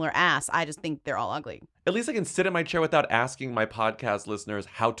 Herman Miller ass. I just think they're all ugly. At least I can sit in my chair without asking my podcast listeners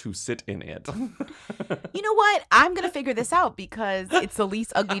how to sit in it. You know what? I'm going to figure this out because it's the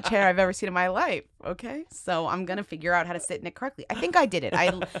least ugly chair I've ever seen in my life. Okay? So I'm going to figure out how to sit in it correctly. I think I did it.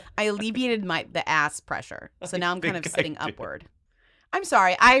 I alleviated the ass pressure. So now I'm kind of sitting upward. I'm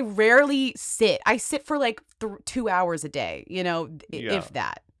sorry. I rarely sit. I sit for like 2 hours a day, if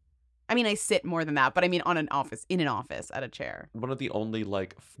that. I mean, I sit more than that, but I mean in an office at a chair. One of the only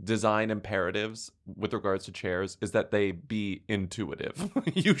like design imperatives with regards to chairs is that they be intuitive.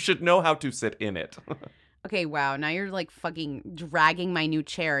 You should know how to sit in it. Okay, wow. Now you're like fucking dragging my new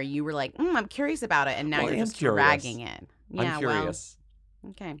chair. You were like, I'm curious about it, and now you're just dragging it. Yeah, I'm curious.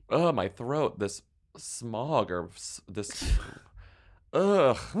 Well, okay. Oh, my throat. This smog or this.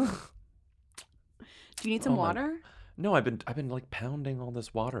 Ugh. Do you need some water? No, I've been like pounding all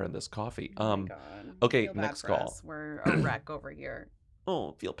this water and this coffee. Oh my God. Okay, next call. Us. We're a wreck over here.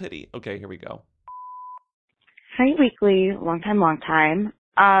 Oh, feel pity. Okay, here we go. Hi, Weekly. Long time.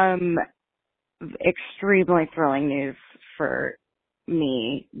 Extremely thrilling news for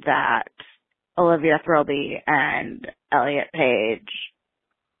me that Olivia Thirlby and Elliot Page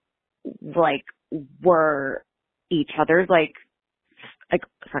were each other's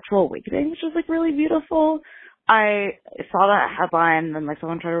sexual awakening, which was really beautiful. I saw that headline and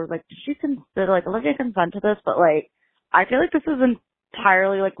someone tried to did she consider Olivia consent to this? But I feel like this is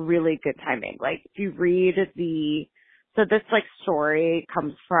entirely really good timing. If you read this story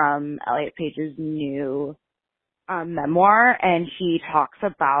comes from Elliot Page's new memoir, and he talks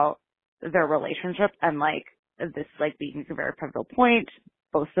about their relationship and this being a very pivotal point.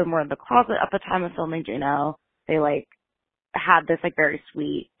 Both of them were in the closet at the time of filming Juno. They had this very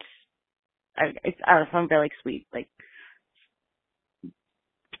sweet. It's some very sweet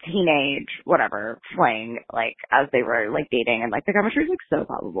teenage whatever fling as they were dating, and the chemistry is so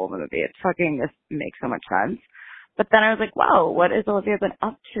palpable in the movie. It's this makes so much sense. But then I was wow, what has Olivia been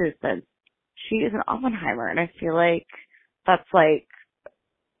up to since she is an Oppenheimer? And I feel that's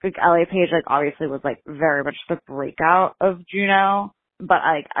Elliot Page obviously was very much the breakout of Juno. But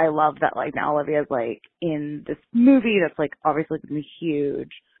I love that now Olivia's in this movie that's obviously gonna be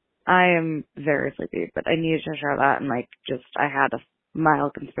huge. I am very sleepy, but I needed to share that, and I had a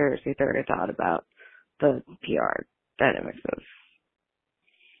mild conspiracy theory thought about the PR dynamics of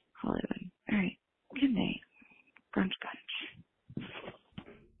Hollywood. All right, good night. Brunch.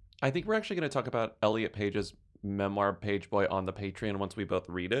 I think we're actually going to talk about Elliot Page's memoir, Page Boy, on the Patreon once we both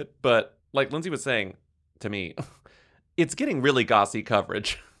read it. But like Lindsay was saying to me, it's getting really gossy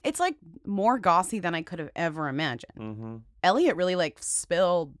coverage. It's more gossy than I could have ever imagined. Mm-hmm. Elliot really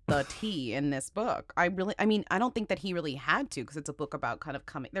spilled the tea in this book. I don't think that he really had to, because it's a book about kind of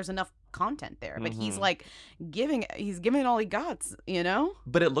coming. There's enough content there, but he's giving it all he got,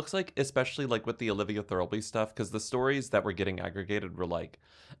 But it looks especially with the Olivia Thirlby stuff, because the stories that were getting aggregated were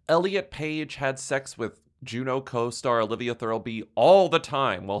Elliot Page had sex with Juno co-star Olivia Thirlby all the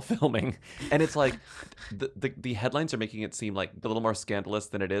time while filming. And it's the headlines are making it seem a little more scandalous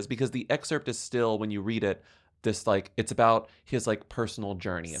than it is, because the excerpt is still, when you read it, this it's about his personal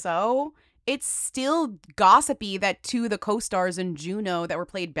journey. So it's still gossipy that two of the co-stars in Juno that were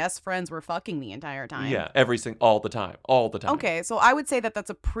played best friends were fucking the entire time. Yeah, all the time. Okay, so I would say that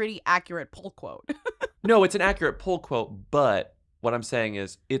that's a pretty accurate pull quote. No, it's an accurate pull quote, but what I'm saying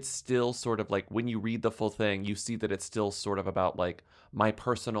is it's still sort of like when you read the full thing, you see that it's still sort of about like my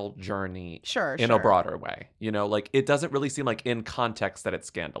personal journey Sure, in sure. a broader way. Like it doesn't really seem like in context that it's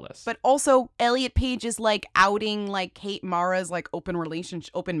scandalous. But also, Elliot Page is like outing like Kate Mara's like open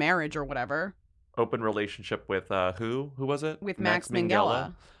marriage or whatever. Open relationship with who? Who was it? With Max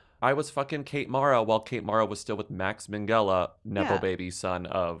Minghella. I was fucking Kate Mara while Kate Mara was still with Max Minghella, Nepo Yeah. baby son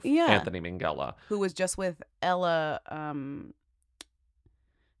of Yeah. Anthony Minghella. Who was just with Ella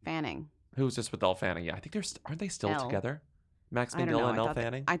Fanning. Who was just with Elle Fanning? Yeah, I think aren't they still Elle. together? Max I don't know. Minghella and I Elle thought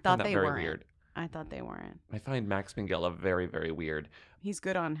Fanning? I I thought find that they very weren't. weird. I thought they weren't. I find Max Minghella very, very weird. He's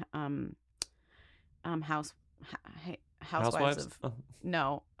good on Housewives Housewives? of Oh.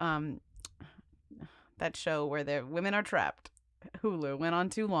 No, that show where the women are trapped. Hulu went on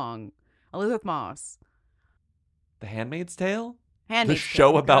too long. Elizabeth Moss. The Handmaid's Tale? Handmaid's the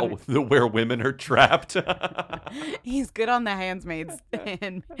show Tale. about where women are trapped. He's good on the Handmaid's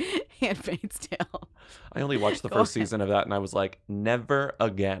Tale. I only watched the Go first ahead. season of that, and I was like, never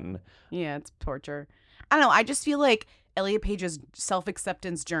again. Yeah, it's torture. I don't know. I just feel like Elliot Page's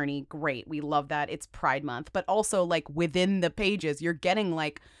self-acceptance journey, great. We love that. It's Pride Month. But also, like, within the pages, you're getting,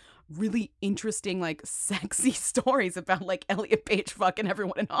 like, really interesting, like, sexy stories about, like, Elliot Page fucking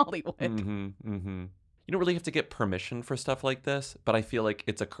everyone in Hollywood. Mm-hmm, mm-hmm. You don't really have to get permission for stuff like this, but I feel like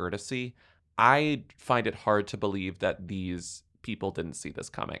it's a courtesy. I find it hard to believe that these people didn't see this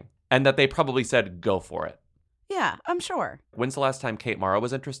coming and that they probably said, go for it. Yeah, I'm sure. When's the last time Kate Mara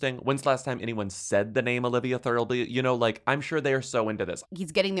was interesting? When's the last time anyone said the name Olivia Thirlby? Like, I'm sure they are so into this.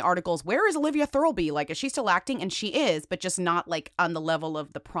 He's getting the articles, where is Olivia Thirlby? Like, is she still acting? And she is, but just not, like, on the level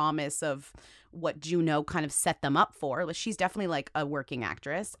of the promise of what Juno kind of set them up for. Like, she's definitely, like, a working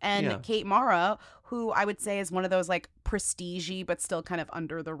actress. And Yeah. Kate Mara, who I would say is one of those, like, prestige-y but still kind of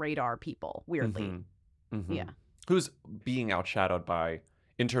under the radar people, weirdly. Mm-hmm. Mm-hmm. Yeah. Who's being outshadowed by,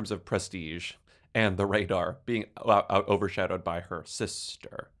 in terms of prestige and the radar, being overshadowed by her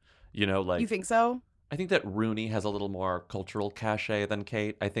sister. Like... You think so? I think that Rooney has a little more cultural cachet than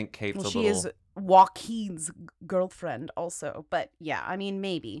Kate. I think Kate's Well, a she little... is Joaquin's girlfriend also. But yeah, I mean,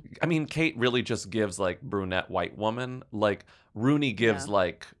 maybe. I mean, Kate really just gives, like, brunette white woman. Like, Rooney gives, Yeah.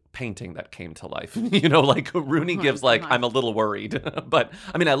 like, painting that came to life. Like, Rooney gives, like, I'm a little worried. But,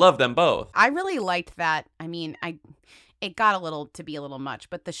 I mean, I love them both. I really liked that. I mean, it got to be a little much,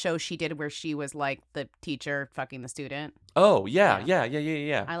 but the show she did where she was like the teacher fucking the student. Oh, yeah.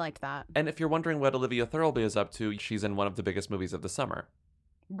 I liked that. And if you're wondering what Olivia Thirlby is up to, she's in one of the biggest movies of the summer.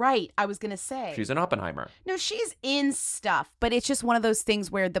 Right. I was going to say. She's in Oppenheimer. No, she's in stuff, but it's just one of those things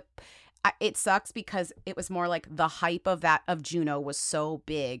where it sucks because it was more like the hype of Juno was so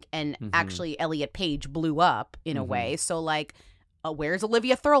big, and actually Elliot Page blew up in a way. So like, where's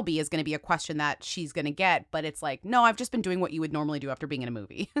Olivia Thirlby is going to be a question that she's going to get, but it's like, no, I've just been doing what you would normally do after being in a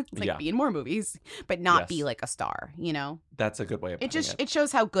movie. It's like, be in more movies, but not be like a star, That's a good way of putting it. It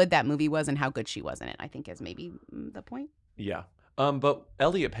shows how good that movie was and how good she was in it, I think, is maybe the point. Yeah. But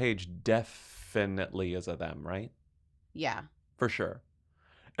Elliot Page definitely is a them, right? Yeah. For sure.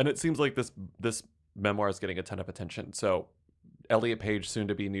 And it seems like this memoir is getting a ton of attention. So Elliot Page, soon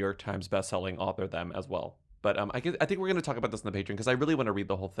to be New York Times bestselling author, them as well. But I think we're going to talk about this in the Patreon because I really want to read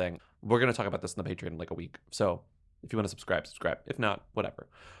the whole thing. We're going to talk about this in the Patreon in like a week. So if you want to subscribe. If not, whatever.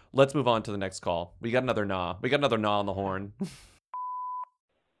 Let's move on to the next call. We got another nah. On the horn.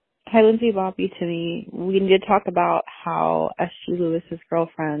 Hi, Lindsay, Bobby, Timmy. We need to talk about how S.G. Lewis's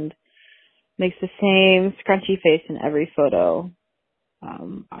girlfriend makes the same scrunchy face in every photo.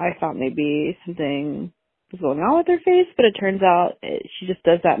 I thought maybe something was going on with her face, but it turns out she just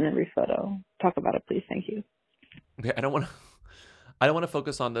does that in every photo. Talk about it, please. Thank you. Okay, I don't want to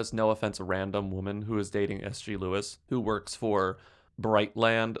focus on this, no offense, random woman who is dating S.G. Lewis, who works for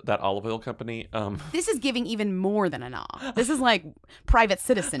Brightland, that olive oil company. This is giving even more than a nah. This is like private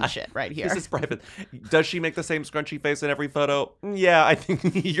citizen shit right here. This is private. Does she make the same scrunchy face in every photo? Yeah, I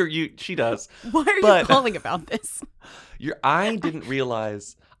think she does. Why are you calling about this? I didn't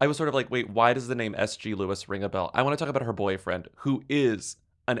realize. I was sort of like, wait, why does the name S.G. Lewis ring a bell? I want to talk about her boyfriend, who is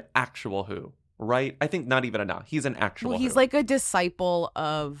an actual who, right? I think not even a nah. He's an actual he's who. like a disciple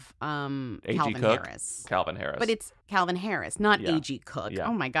of Calvin Cook? Harris. Calvin Harris. But it's Calvin Harris, not Yeah. A.G. Cook. Yeah.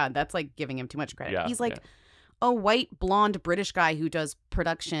 Oh my God, that's like giving him too much credit. Yeah, He's like yeah. a white, blonde British guy who does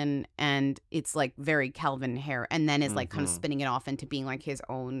production, and it's like very Calvin Harris, and then is like kind of spinning it off into being like his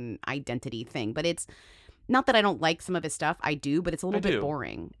own identity thing. But it's not that I don't like some of his stuff. I do, but it's a little bit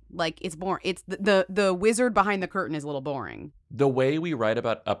boring. Like, it's boring. It's the wizard behind the curtain is a little boring. The way we write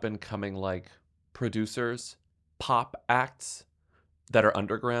about up and coming like producers, pop acts that are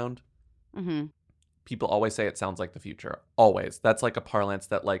underground, Mm-hmm. people always say it sounds like the future. Always. That's like a parlance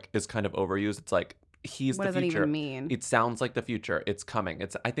that like is kind of overused. It's like he's What the does that future. even mean? It sounds like the future. It's coming.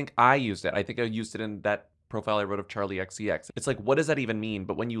 I think I used it. I think I used it in that profile I wrote of Charlie XCX. It's like, what does that even mean?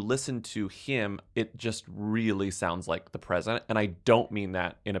 But when you listen to him, it just really sounds like the present. And I don't mean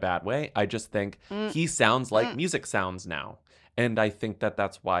that in a bad way. I just think he sounds like music sounds now. And I think that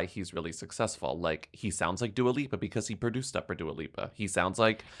that's why he's really successful. Like, he sounds like Dua Lipa because he produced stuff for Dua Lipa. He sounds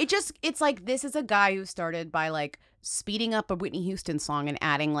like... It's like, this is a guy who started by, like, speeding up a Whitney Houston song and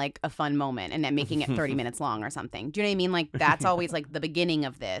adding, like, a fun moment and then making it 30 minutes long or something. Do you know what I mean? Like, that's always, like, the beginning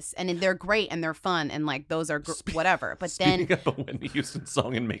of this. And they're great and they're fun and, like, those are whatever. But then... Speeding up a Whitney Houston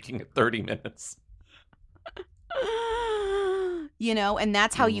song and making it 30 minutes. You know, and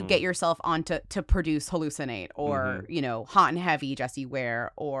that's how you get yourself on to produce Hallucinate or, you know, Hot and Heavy, Jessie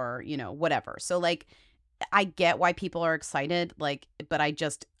Ware, or, you know, whatever. So, like, I get why people are excited, like, but I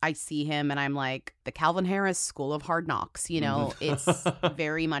see him and I'm like, the Calvin Harris School of Hard Knocks, you know, it's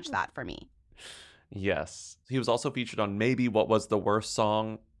very much that for me. Yes. He was also featured on maybe what was the worst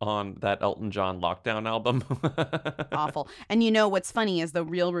song on that Elton John Lockdown album. Awful. And you know what's funny is the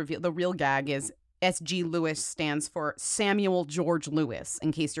real gag is SG Lewis stands for Samuel George Lewis,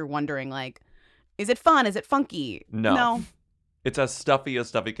 in case you're wondering, like, is it fun? Is it funky? No. It's as stuffy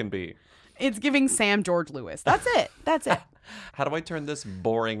can be. It's giving Sam George Lewis. That's it. That's it. How do I turn this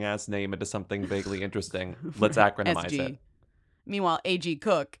boring ass name into something vaguely interesting? Let's acronymize SG. it. Meanwhile, AG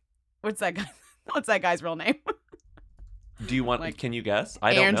Cook. What's that guy? What's that guy's real name? Do you want, like, can you guess?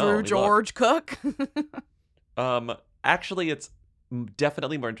 I don't know. Andrew George Cook? Actually, it's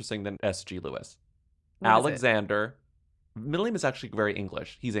definitely more interesting than SG Lewis. What Alexander. Middle name is actually very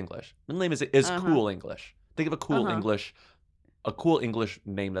English. He's English. Middle name is cool English. Think of a cool English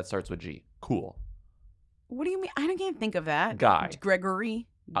name that starts with G. Cool. What do you mean? I can't think of that. Guy. Gregory.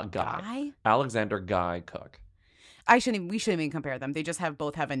 Guy. Alexander Guy Cook. We shouldn't even compare them. They just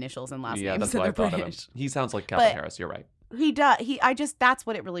both have initials and last names. Yeah, that's So what I they're thought of him. British. He sounds like Calvin Harris. You're right. He does. That's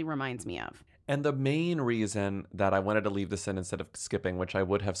what it really reminds me of. And the main reason that I wanted to leave this in instead of skipping, which I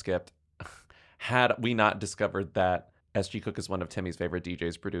would have skipped, had we not discovered that SG Cook is one of Timmy's favorite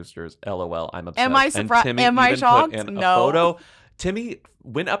DJs, producers. LOL, I'm obsessed. Am I surprised? Am I shocked? Put in No. a photo. Timmy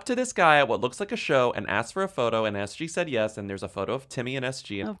went up to this guy at what looks like a show and asked for a photo, and SG said yes, and there's a photo of Timmy and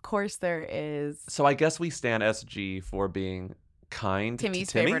SG. Of course there is. So I guess we stand SG for being kind Timmy's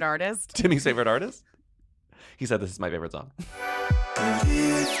to Timmy. favorite artist. Timmy's favorite artist? He said this is my favorite song.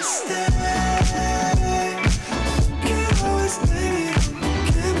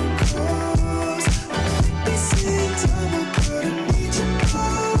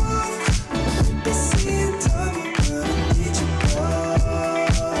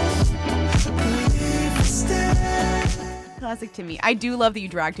 Classic Timmy. I do love that you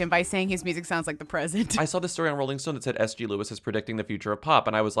dragged him by saying his music sounds like the present. I saw this story on Rolling Stone that said SG Lewis is predicting the future of pop,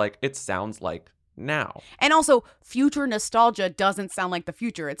 and I was like, it sounds like now. And also, future nostalgia doesn't sound like the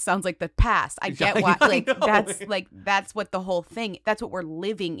future. It sounds like the past. I get why. That's what the whole thing. That's what we're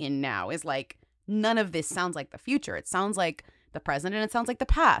living in now. Is like none of this sounds like the future. It sounds like the present, and it sounds like the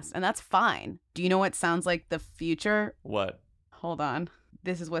past, and that's fine. Do you know what sounds like the future? What? Hold on.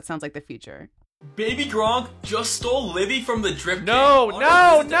 This is what sounds like the future. Baby Gronk just stole Livy from the Drip No, King.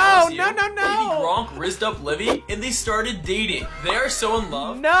 no. Baby Gronk rizzed up Livy and they started dating. They are so in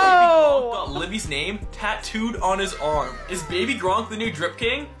love. No. Baby Gronk got Livy's name tattooed on his arm. Is Baby Gronk the new Drip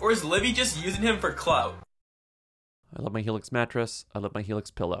King, or is Livy just using him for clout? I love my Helix mattress. I love my Helix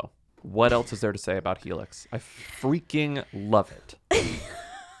pillow. What else is there to say about Helix? I freaking love it.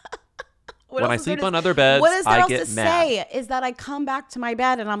 When I sleep on other beds, what is there I else get to mad. say is that I come back to my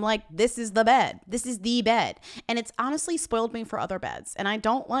bed and I'm like, this is the bed. This is the bed. And it's honestly spoiled me for other beds. And I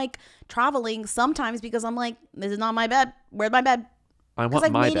don't like traveling sometimes because I'm like, this is not my bed. Where's my bed? I want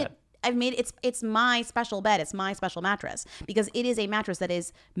my bed. I've made it's my special bed. It's my special mattress because it is a mattress that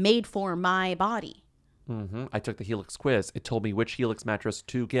is made for my body. I took the Helix quiz. It told me which Helix mattress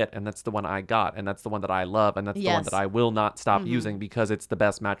to get, and that's the one I got, and that's the one that I love, and that's the one that I will not stop using because it's the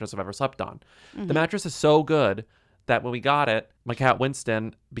best mattress I've ever slept on. The mattress is so good that when we got it, my cat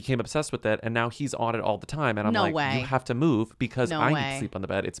Winston became obsessed with it, and now he's on it all the time, and I'm like, you have to move because I need to sleep on the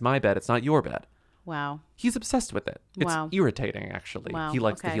bed. It's my bed. It's not your bed. Wow. He's obsessed with it. It's irritating, actually. He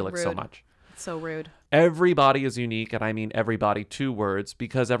likes the Helix so much. So rude. Every body is unique, and I mean everybody, 2 words,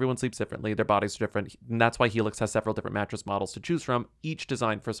 because everyone sleeps differently. Their bodies are different, and that's why Helix has several different mattress models to choose from, each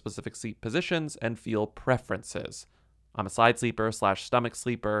designed for specific sleep positions and feel preferences. I'm a side sleeper / stomach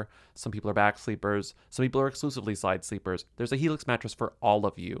sleeper. Some people are back sleepers. Some people are exclusively side sleepers. There's a Helix mattress for all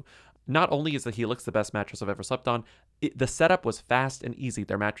of you. Not only is the Helix the best mattress I've ever slept on, the setup was fast and easy.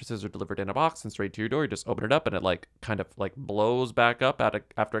 Their mattresses are delivered in a box and straight to your door. You just open it up and it kind of blows back up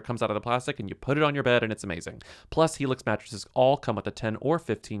after it comes out of the plastic, and you put it on your bed and it's amazing. Plus, Helix mattresses all come with a 10 or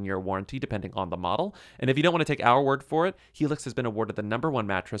 15-year warranty depending on the model. And if you don't want to take our word for it, Helix has been awarded the #1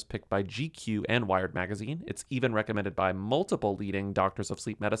 mattress picked by GQ and Wired magazine. It's even recommended by multiple leading doctors of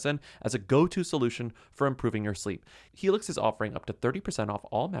sleep medicine as a go-to solution for improving your sleep. Helix is offering up to 30% off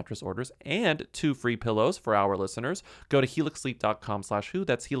all mattress orders and 2 free pillows for our listeners. Go to helixsleep.com/who.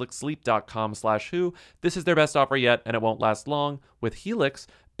 That's helixsleep.com/who. This is their best offer yet, and it won't last long. With Helix,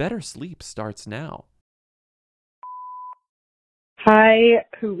 better sleep starts now. Hi,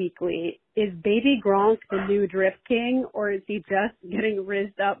 Who Weekly. Is Baby Gronk the new Drip King, or is he just getting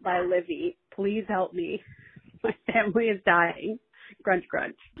rizzed up by Livy? Please help me. My family is dying. Crunch,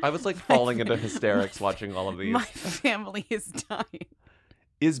 crunch. I was falling into hysterics watching all of these. My family is dying.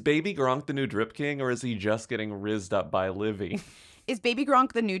 Is Baby Gronk the new Drip King, or is he just getting rizzed up by Livy? Is Baby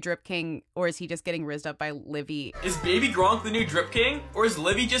Gronk the new Drip King, or is he just getting rizzed up by Livy? Is Baby Gronk the new Drip King, or is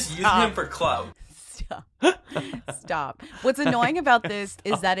Livy just using him for clout? Stop. What's annoying about this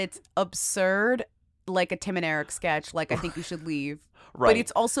is that it's absurd, like a Tim and Eric sketch, like I Think You Should Leave. Right. But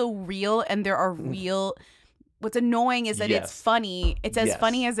it's also real, and there are real... What's annoying is that it's funny. It's as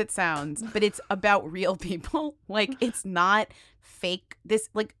funny as it sounds, but it's about real people. It's not fake.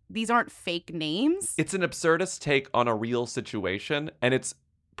 These aren't fake names. It's an absurdist take on a real situation, and it's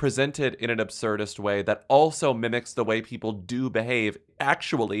presented in an absurdist way that also mimics the way people do behave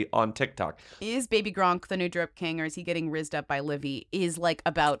actually on TikTok. Is Baby Gronk the new Drip King, or is he getting rizzed up by Livy? Is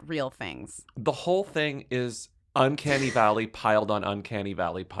about real things. The whole thing is Uncanny Valley piled on Uncanny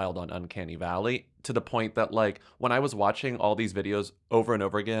Valley piled on Uncanny Valley, to the point that when I was watching all these videos over and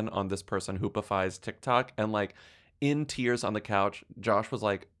over again on this person Hoopify's TikTok, and in tears on the couch, Josh was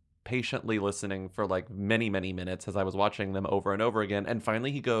patiently listening for many minutes as I was watching them over and over again, and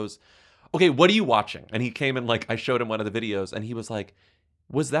finally he goes, "Okay, what are you watching?" And he came and I showed him one of the videos, and he was like,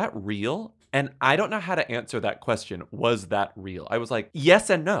 "Was that real?" And I don't know how to answer that question. Was that real? I was like, yes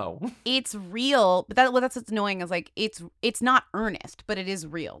and no. It's real, but that's what's annoying is it's not earnest, but it is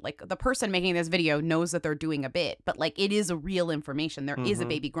real. The person making this video knows that they're doing a bit, but it is a real information. There is a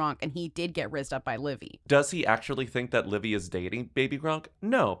Baby Gronk, and he did get rizzed up by Livy. Does he actually think that Livy is dating Baby Gronk?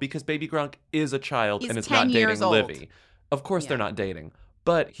 No, because Baby Gronk is a child and is 10 not dating years old. Livy. Of course they're not dating.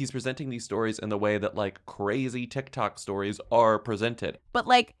 But he's presenting these stories in the way that crazy TikTok stories are presented. But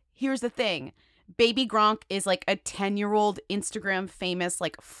here's the thing. Baby Gronk is a 10-year-old Instagram famous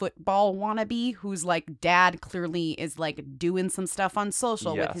football wannabe whose dad clearly is doing some stuff on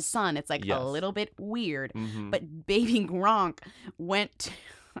social with his son. It's a little bit weird. But Baby Gronk went to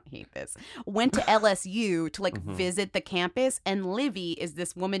LSU to visit the campus, and Livy is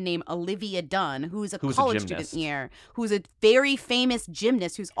this woman named Olivia Dunn, who's a college student here, who's a very famous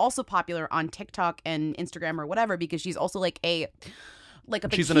gymnast who's also popular on TikTok and Instagram or whatever, because she's also a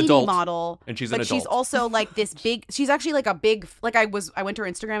she's bikini an adult model, and she's but an adult. she's also this big. She's actually a big. I went to her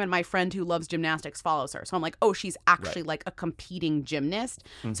Instagram, and my friend who loves gymnastics follows her. So I'm oh, she's actually a competing gymnast.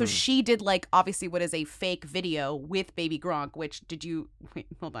 So she did obviously what is a fake video with Baby Gronk. Which wait?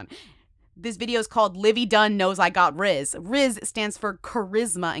 Hold on. This video is called "Livy Dunn Knows I Got Riz." Riz stands for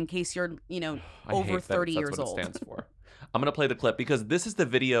charisma. In case you're over 30 years old. That's what it stands for. I'm going to play the clip because this is the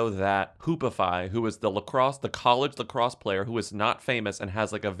video that Hoopify, who is the college lacrosse player who is not famous and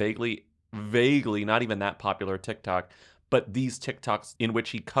has a vaguely not even that popular TikTok, but these TikToks in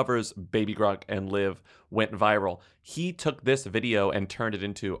which he covers Baby Gronk and Liv went viral. He took this video and turned it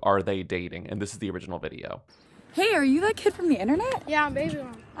into "Are They Dating?" And this is the original video. Hey, are you that kid from the internet? Yeah, I'm Baby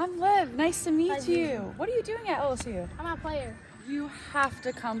Gronk. I'm Liv. Nice to meet Hi, you. Baby. What are you doing at LSU? I'm a player. You have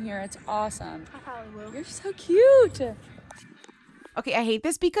to come here. It's awesome. I probably will. You're so cute. Okay, I hate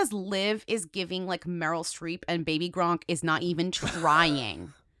this because Liv is giving Meryl Streep, and Baby Gronk is not even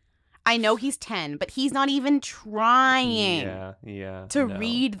trying. I know he's 10, but he's not even trying to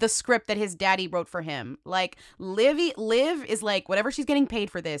read the script that his daddy wrote for him. Liv is whatever she's getting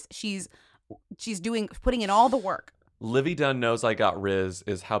paid for this, she's putting in all the work. Livy Dunn Knows I Got Riz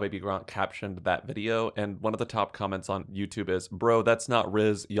is how Baby Gronk captioned that video, and one of the top comments on YouTube is, "Bro, that's not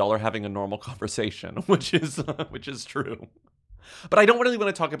Riz. Y'all are having a normal conversation," which is true. But I don't really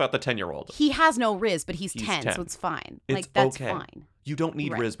want to talk about the 10-year-old. He has no Riz, but he's 10, so it's fine. It's that's okay. fine. You don't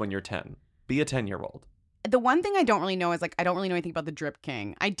need Riz when you're 10. Be a 10-year-old. The one thing I don't really know is I don't really know anything about the Drip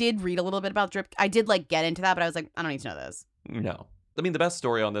King. I did read a little bit about Drip. I did get into that, but I was I don't need to know this. No. I mean, the best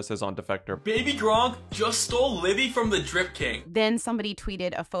story on this is on Defector. Baby Gronk just stole Livy from the Drip King. Then somebody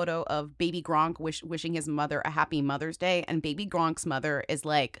tweeted a photo of Baby Gronk wishing his mother a happy Mother's Day. And Baby Gronk's mother is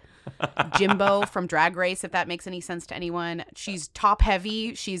like Jimbo from Drag Race, if that makes any sense to anyone. She's top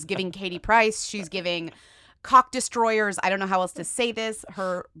heavy. She's giving Katie Price. She's giving cock destroyers. I don't know how else to say this.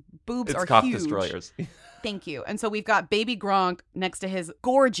 Her boobs are cock huge. destroyers. Thank you. And so we've got Baby Gronk next to his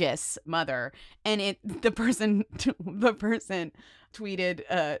gorgeous mother. And the person tweeted,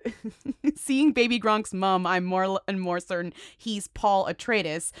 seeing Baby Gronk's mom, I'm more and more certain he's Paul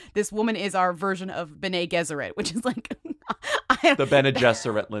Atreides. This woman is our version of Bene Gesserit, which is like... The Bene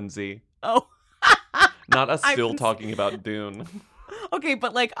Gesserit, Lindsay. Oh. Not us still talking about Dune. Okay,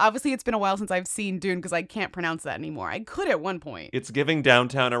 but like obviously it's been a while since I've seen Dune because I can't pronounce that anymore. I could at one point. It's giving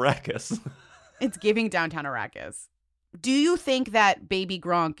downtown Arrakis. It's giving downtown Arrakis. Do you think that Baby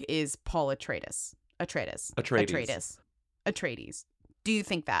Gronk is Paul Atreides? Atreides. Do you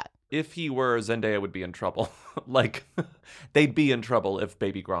think that? If he were, Zendaya would be in trouble. Like, they'd be in trouble if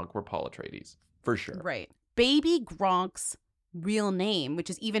Baby Gronk were Paul Atreides. For sure. Right. Baby Gronk's real name, which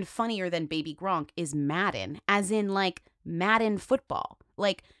is even funnier than Baby Gronk, is Madden, as in like Madden football.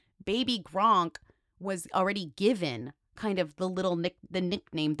 Like Baby Gronk was already given kind of the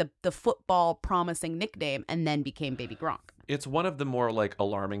nickname, the football promising nickname, and then became Baby Gronk. It's one of the more like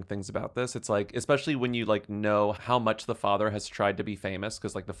alarming things about this. It's like, especially when you like know how much the father has tried to be famous,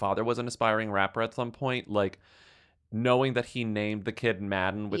 because like the father was an aspiring rapper at some point, like knowing that he named the kid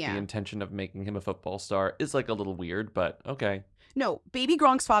Madden with the intention of making him a football star is like a little weird, but okay. No, Baby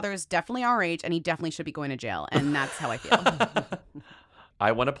Gronk's father is definitely our age, and he definitely should be going to jail, and that's how I feel.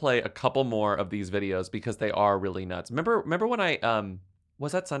 I want to play a couple more of these videos because they are really nuts. Remember when I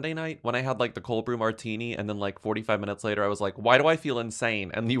was that Sunday night when I had like the cold brew martini and then like 45 minutes later I was like, why do I feel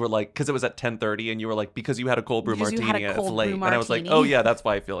insane? And you were like, because it was at 10:30 and you were like, because you had a cold brew martini and it's late. And I was like, oh yeah, that's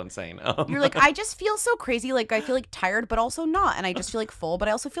why I feel insane. You're like, I just feel so crazy. Like I feel like tired, but also not. And I just feel like full, but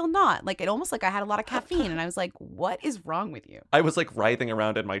I also feel not. Like it almost like I had a lot of caffeine. And I was like, what is wrong with you? I was like writhing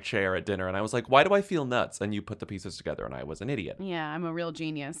around in my chair at dinner and I was like, why do I feel nuts? And you put the pieces together and I was an idiot. Yeah, I'm a real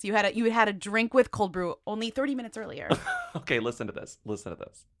genius. You had a drink with cold brew only 30 minutes earlier. Okay, listen to this.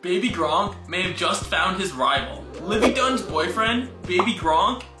 Baby Gronk may have just found his rival. Livy Dunn's boyfriend, Baby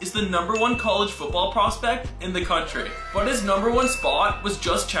Gronk, is the #1 college football prospect in the country. But his #1 spot was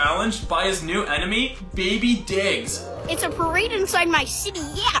just challenged by his new enemy, Baby Diggs. It's a parade inside my city,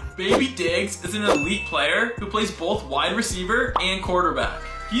 yeah. Baby Diggs is an elite player who plays both wide receiver and quarterback.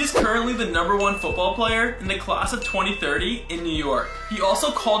 He is currently the #1 football player in the class of 2030 in New York. He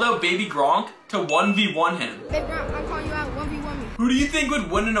also called out Baby Gronk to 1v1 him. Baby Gronk, I'm calling you out, 1v1 me. Who do you think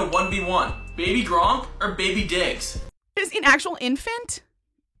would win in a 1v1? Baby Gronk or Baby Diggs? Is he an actual infant?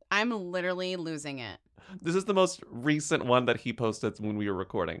 I'm literally losing it. This is the most recent one that he posted when we were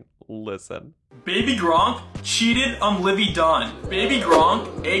recording. Listen. Baby Gronk cheated on Livy Dunn. Baby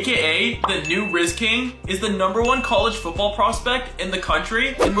Gronk, aka the new Riz King, is the #1 college football prospect in the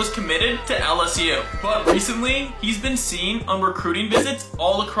country and was committed to LSU. But recently, he's been seen on recruiting visits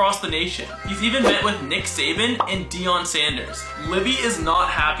all across the nation. He's even met with Nick Saban and Deion Sanders. Livy is not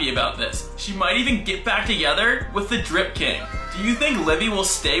happy about this. She might even get back together with the Drip King. Do you think Livy will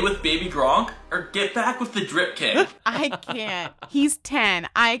stay with Baby Gronk or get back with the Drip King? I can't. He's 10.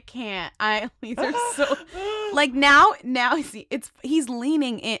 I can't. These are so like now see he's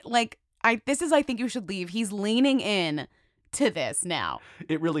leaning in like I think you should leave. He's leaning in to this now.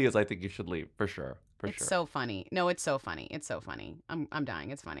 It really is. I think you should leave for sure. It's so funny. No, it's so funny. It's so funny. I'm dying.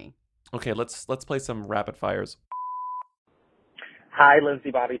 It's funny. Okay, let's play some rapid fires. Hi,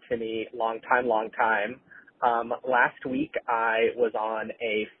 Lindsay, Bobby, Timmy. Long time. Last week I was on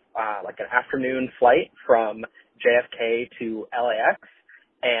an afternoon flight from JFK to LAX,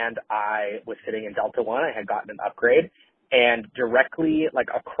 and I was sitting in Delta One. I had gotten an upgrade, and directly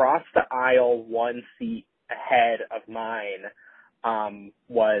across the aisle, one seat ahead of mine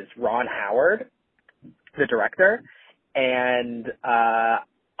was Ron Howard, the director, and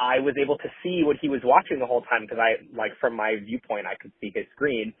I was able to see what he was watching the whole time because from my viewpoint I could see his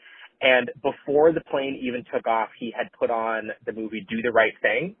screen. And before the plane even took off, he had put on the movie Do the Right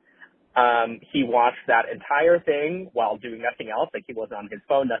Thing. He watched that entire thing while doing nothing else. Like, he wasn't on his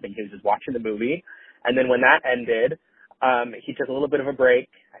phone, nothing. He was just watching the movie. And then when that ended, he took a little bit of a break.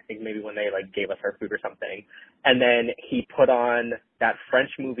 I think maybe when they gave us our food or something. And then he put on that French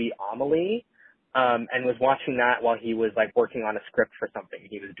movie Amélie, and was watching that while he was working on a script for something.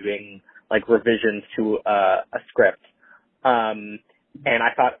 He was doing revisions to a script. And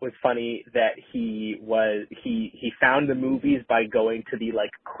I thought it was funny that he found the movies by going to the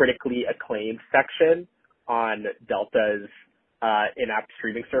critically acclaimed section on Delta's in-app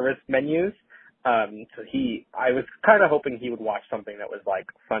streaming service menus. So I was kind of hoping he would watch something that was like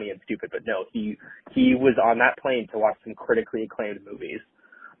funny and stupid, but no, he was on that plane to watch some critically acclaimed movies.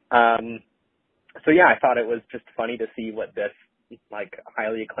 So yeah, I thought it was just funny to see what this like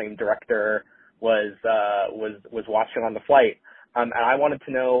highly acclaimed director was watching on the flight. And I wanted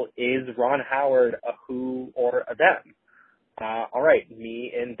to know, is Ron Howard a who or a them? All right,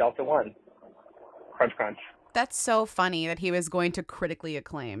 me in Delta One. Crunch, crunch. That's so funny that he was going to critically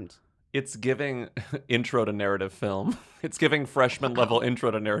acclaimed. It's giving intro to narrative film. It's giving freshman level intro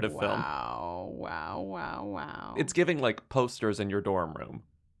to narrative film. Wow. It's giving like posters in your dorm room.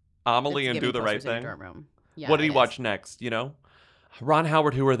 Amelie It's and giving Do the Right posters in your Thing. dorm room. Yeah, What did he it watch is. next, you know? Ron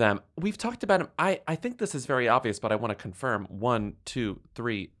Howard, who are them? We've talked about him. I think this is very obvious, but I want to confirm. 1, 2,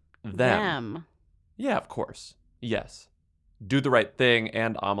 3, them. Yeah, of course. Yes. Do the Right Thing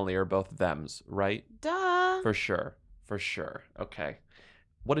and Amelie are both thems, right? Duh. For sure. Okay.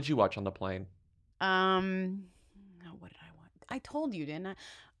 What did you watch on the plane? What did I want? I told you, didn't I?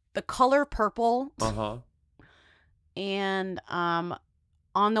 The Color Purple. Uh-huh. And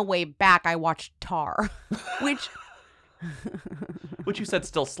on the way back, I watched Tar, which you said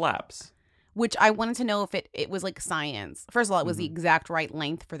still slaps. Which I wanted to know if it was like science. First of all, it was the exact right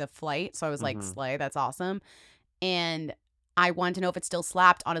length for the flight, so I was like, slay, that's awesome. And I wanted to know if it still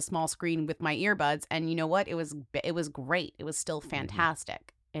slapped on a small screen with my earbuds, and you know what? It was great. It was still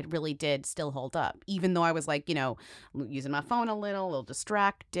fantastic. It really did still hold up, even though I was like, using my phone a little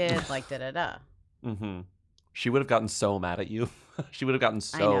distracted, like da-da-da. Mm-hmm. She would have gotten so mad at you. She would have gotten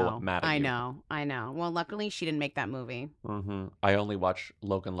so mad at you. I know. Well, luckily she didn't make that movie. Mm-hmm. I only watched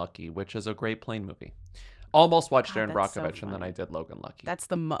Logan Lucky, which is a great plane movie. Almost watched Aaron that's so Brockovich, and then funny. I did Logan Lucky. That's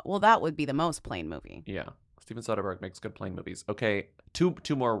that would be the most plain movie. Yeah. Steven Soderbergh makes good plane movies. Okay, two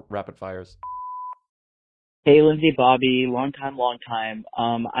more rapid fires. Hey, Lindsay, Bobby, long time.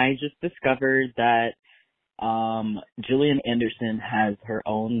 I just discovered that Gillian Anderson has her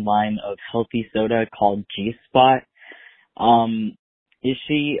own line of healthy soda called G-Spot. Is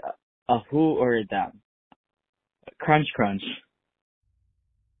she a who or a them? Crunch, crunch.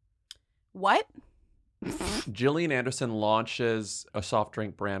 What? Gillian Anderson launches a soft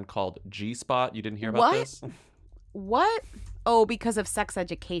drink brand called G-Spot. You didn't hear about this? What? Oh, because of sex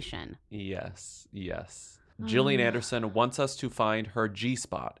education. Yes. Gillian Anderson wants us to find her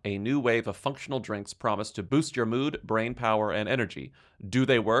G-Spot, a new wave of functional drinks promised to boost your mood, brain power, and energy. Do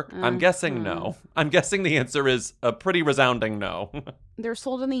they work? I'm guessing no. I'm guessing the answer is a pretty resounding no. They're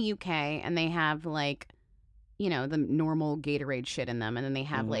sold in the UK, and they have like, the normal Gatorade shit in them, and then they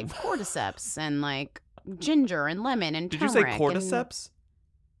have like cordyceps and like ginger and lemon and Did you turmeric. say cordyceps?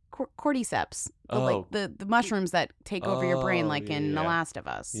 Cordyceps. Oh. The mushrooms that take over your brain, like in The Last of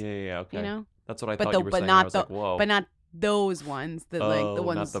Us. Yeah, okay. You know? That's what I thought you were saying. I was like, whoa. But not those ones. The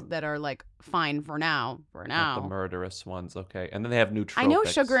ones not that are like fine for now. Not the murderous ones, okay. And then they have nootropics. I know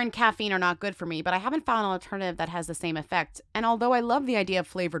sugar and caffeine are not good for me, but I haven't found an alternative that has the same effect. And although I love the idea of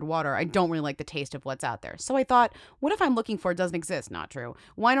flavored water, I don't really like the taste of what's out there. So I thought, what if I'm looking for it doesn't exist? Not true.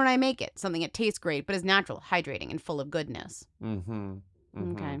 Why don't I make it? Something that tastes great, but is natural, hydrating, and full of goodness.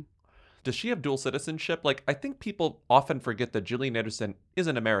 Okay. Does she have dual citizenship? Like, I think people often forget that Gillian Anderson is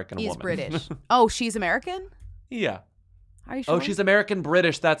an American woman. He's British. Oh, she's American? Yeah. Are you sure? Oh, she's American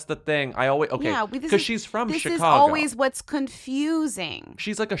British. That's the thing. Yeah, because she's from this Chicago. This is always what's confusing.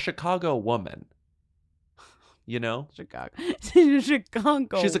 She's like a Chicago woman. You know? Chicago. She's a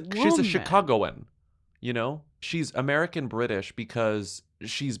Chicago She's a woman. Chicagoan. You know? She's American British because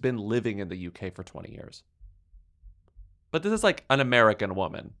she's been living in the UK for 20 years. But this is like an American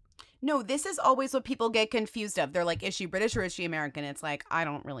woman. No, this is always what people get confused of. They're like, is she British or is she American? It's like, I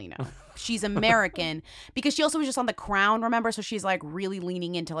don't really know. She's American because she also was just on The Crown, remember? So she's like really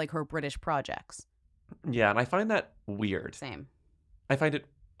leaning into like her British projects. Yeah, and I find that weird. Same. I find it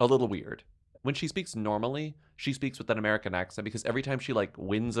a little weird. When she speaks normally, she speaks with an American accent because every time she like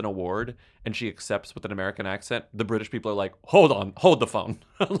wins an award and she accepts with an American accent, the British people are like, hold the phone.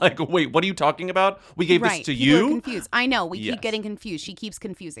 Like, wait, what are you talking about? We gave this to people you? Are confused. I know. We Yes. keep getting confused. She keeps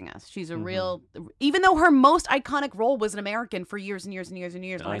confusing us. She's a real, even though her most iconic role was an American for years and years and years and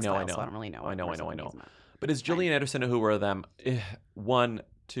years. I know. So I don't really know. I know. But is Gillian Anderson a who or a them? 1,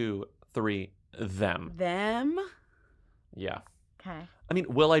 2, 3, them. Them? Yeah. Okay. I mean,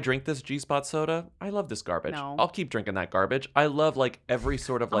 will I drink this G-Spot soda? I love this garbage. No. I'll keep drinking that garbage. I love like every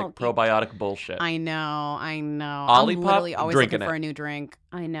sort of like probiotic bullshit. I know. Olipop, I'm literally always drinking looking for it. a new drink.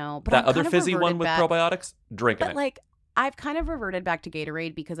 I know. But That I've other kind of fizzy one reverted with back- probiotics, drinking But it. like, I've kind of reverted back to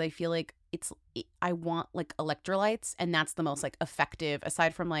Gatorade because I feel like I want like electrolytes, and that's the most like effective,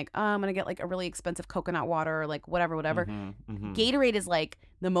 aside from like, oh, I'm gonna get like a really expensive coconut water or like whatever. Gatorade is like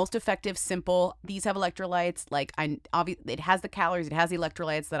the most effective, simple. These have electrolytes. Like it has the calories, it has the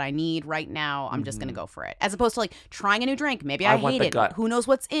electrolytes that I need right now. I'm just gonna go for it, as opposed to like trying a new drink. Maybe I want hate the it. gut. Who knows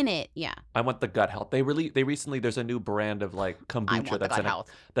what's in it? Yeah. I want the gut health. They recently, there's a new brand of like kombucha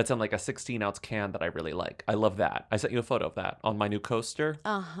that's in like a 16-ounce can that I really like. I love that. I sent you a photo of that on my new coaster.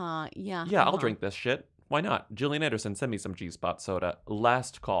 Yeah. Yeah, I'll drink this shit. Why not? Julian Anderson, send me some G-Spot soda.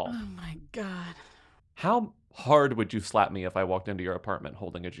 Last call. Oh my God. How hard would you slap me if I walked into your apartment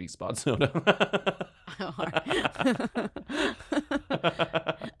holding a G-Spot soda?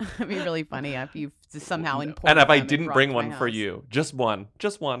 It'd be really funny if you somehow imported and if I them didn't brought bring to one my for house. you. Just one.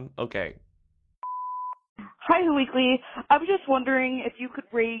 Okay. Hi, Who Weekly. I was just wondering if you could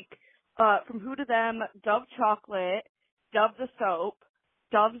rate from Who to Them, Dove Chocolate, Dove the Soap,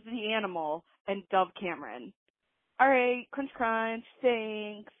 Dove the Animal, and Dove Cameron. All right, crunch, crunch.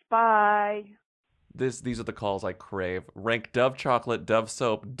 Thanks. Bye. These are the calls I crave. Rank Dove Chocolate, Dove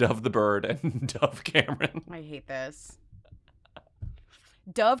Soap, Dove the Bird, and Dove Cameron. I hate this.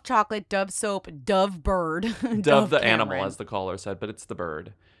 Dove Chocolate, Dove Soap, Dove Bird, Dove the Cameron. animal, as the caller said, but it's the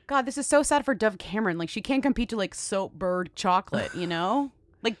bird. God, this is so sad for Dove Cameron. Like, she can't compete to like Soap, Bird, Chocolate, you know?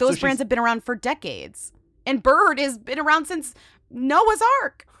 Like, those brands have been around for decades. And Bird has been around since Noah's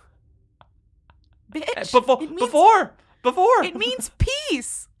Ark. Bitch. Before. It means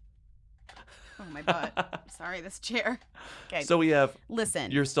peace. Oh, my butt. Sorry, this chair. Okay. So we have.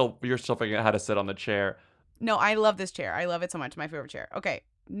 Listen. You're still figuring out how to sit on the chair. No, I love this chair. I love it so much. My favorite chair. Okay.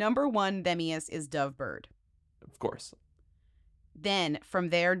 Number one, themiest is Dove Bird. Of course. Then from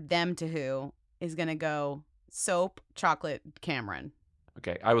there, them to who is going to go Soap, Chocolate, Cameron.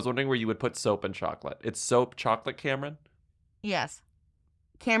 Okay. I was wondering where you would put Soap and Chocolate. It's Soap, Chocolate, Cameron? Yes.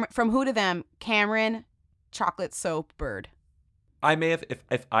 Cameron, from who to them, Cameron, Chocolate, Soap, Bird. I may have,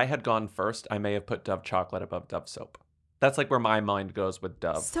 if I had gone first, I may have put Dove Chocolate above Dove Soap. That's like where my mind goes with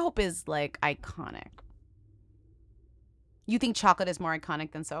Dove. Soap is like iconic. You think chocolate is more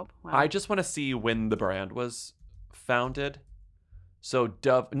iconic than soap? Wow. I just want to see when the brand was founded. So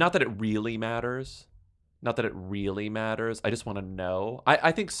Dove, not that it really matters. I just want to know.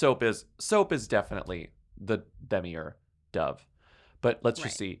 I think soap is definitely the demier Dove. But let's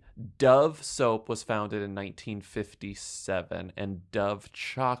just see. Dove Soap was founded in 1957, and Dove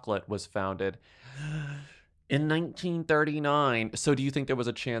Chocolate was founded in 1939. So do you think there was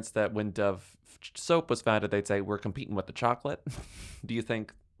a chance that when Dove Soap was founded, they'd say, we're competing with the chocolate? Do you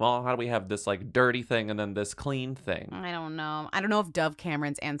think, well, how do we have this like dirty thing and then this clean thing? I don't know. I don't know if Dove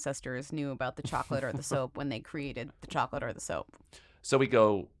Cameron's ancestors knew about the chocolate or the soap when they created the chocolate or the soap. So we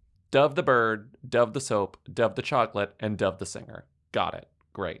go Dove the Bird, Dove the Soap, Dove the Chocolate, and Dove the Singer. Got it.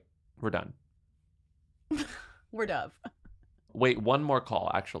 Great. We're done. We're Dove. Wait, one more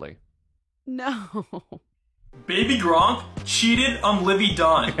call, actually. No. Baby Gronk cheated on Livy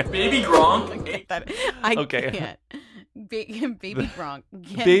Dunn. Baby Gronk. I Okay. can't. Baby Gronk.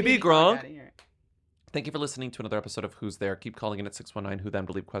 Get Baby Gronk. out of here. Thank you for listening to another episode of Who's There. Keep calling in at 619 Who Them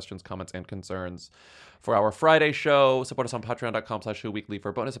to leave questions, comments, and concerns for our Friday show. Support us on patreon.com/whoweekly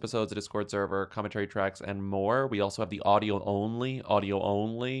for bonus episodes, a Discord server, commentary tracks, and more. We also have the audio only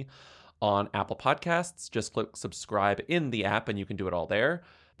on Apple Podcasts. Just click subscribe in the app and you can do it all there.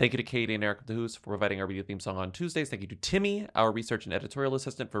 Thank you to Katie and Eric of the Who's for providing our video theme song on Tuesdays. Thank you to Timmy, our research and editorial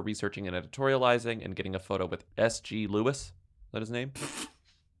assistant, for researching and editorializing and getting a photo with S.G. Lewis. Is that his name?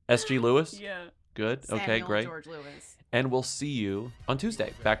 S.G. Lewis? Yeah. Good. Samuel Okay, great. George Lewis. And we'll see you on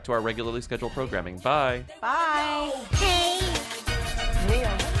Tuesday. Back to our regularly scheduled programming. Bye. Bye. Hey.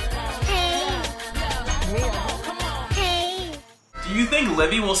 Hey. Do you think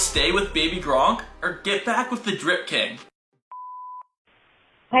Livy will stay with Baby Gronk or get back with the Drip King?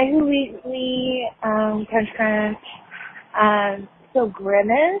 Hi, Who Weekly, Crunch Crunch. So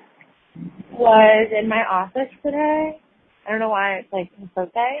Grimace was in my office today. I don't know why it's like his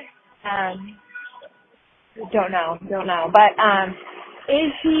birthday. Don't know. But,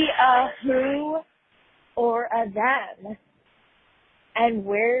 is he a who or a them? And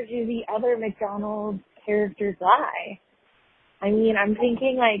where do the other McDonald's characters lie? I mean, I'm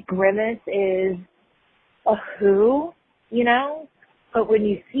thinking like Grimace is a who, you know? But when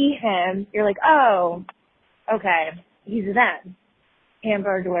you see him, you're like, oh, okay, he's a them.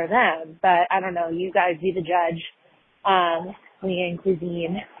 Hamburger them. But I don't know, you guys be the judge. Lean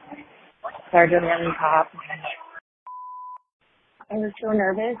Cuisine. Sergeant on the top. I was so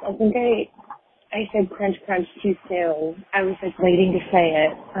nervous. I think I said crunch crunch too soon. I was like waiting to say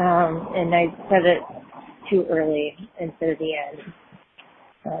it. And I said it too early instead of the end.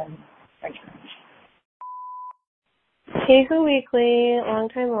 Hey, Who Weekly, long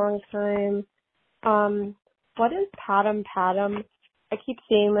time. What is Patum Patum? I keep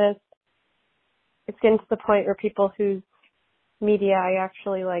seeing this. It's getting to the point where people whose media I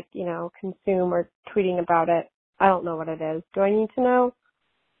actually consume or tweeting about it. I don't know what it is. Do I need to know?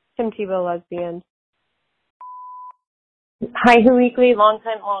 Tim Tebow lesbian. Hi, Who Weekly, long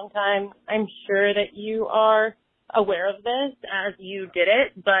time. I'm sure that you are aware of this as you did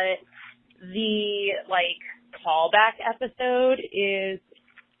it, but the callback episode is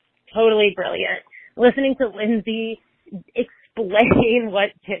totally brilliant. Listening to Lindsay explain what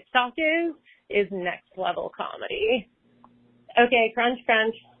TikTok is next level comedy. Okay, crunch.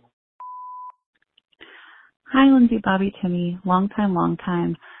 Hi, Lindsay, Bobby, Timmy. Long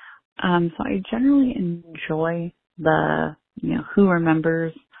time. So I generally enjoy the, Who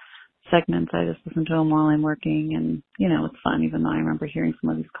Remembers segments. I just listen to them while I'm working, and, it's fun, even though I remember hearing some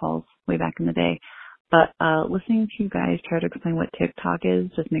of these calls way back in the day. But listening to you guys try to explain what TikTok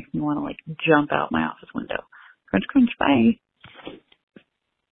is just makes me want to, jump out my office window. Crunch, bye.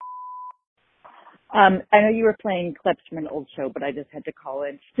 I know you were playing clips from an old show, but I just had to call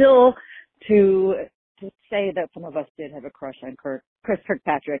in still to say that some of us did have a crush on Chris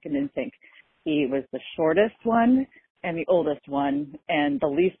Kirkpatrick and didn't think he was the shortest one and the oldest one and the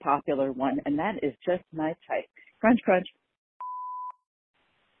least popular one, and that is just my type. Crunch.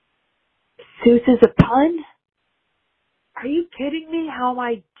 Zeus is a pun? Are you kidding me? How am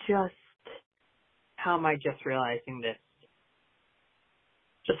I just realizing this?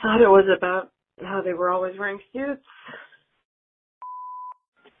 Just thought it was about how they were always wearing suits.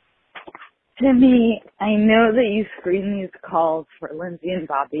 Timmy, I know that you screen these calls for Lindsay and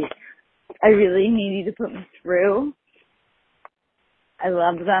Bobby. I really need you to put me through. I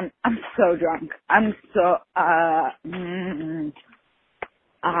love them. I'm so drunk.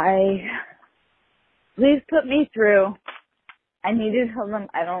 Please put me through. I need to tell them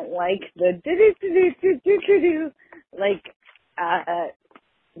I don't like the do-do-do-do-do-do-do.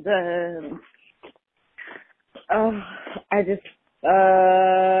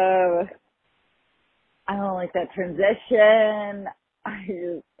 I don't like that transition.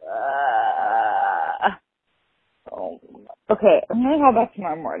 Okay, I'm gonna call back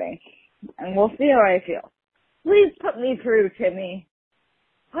tomorrow morning, and we'll see how I feel. Please put me through, Timmy.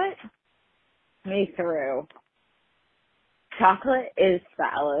 Put me through. Chocolate is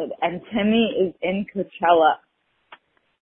salad, and Timmy is in Coachella.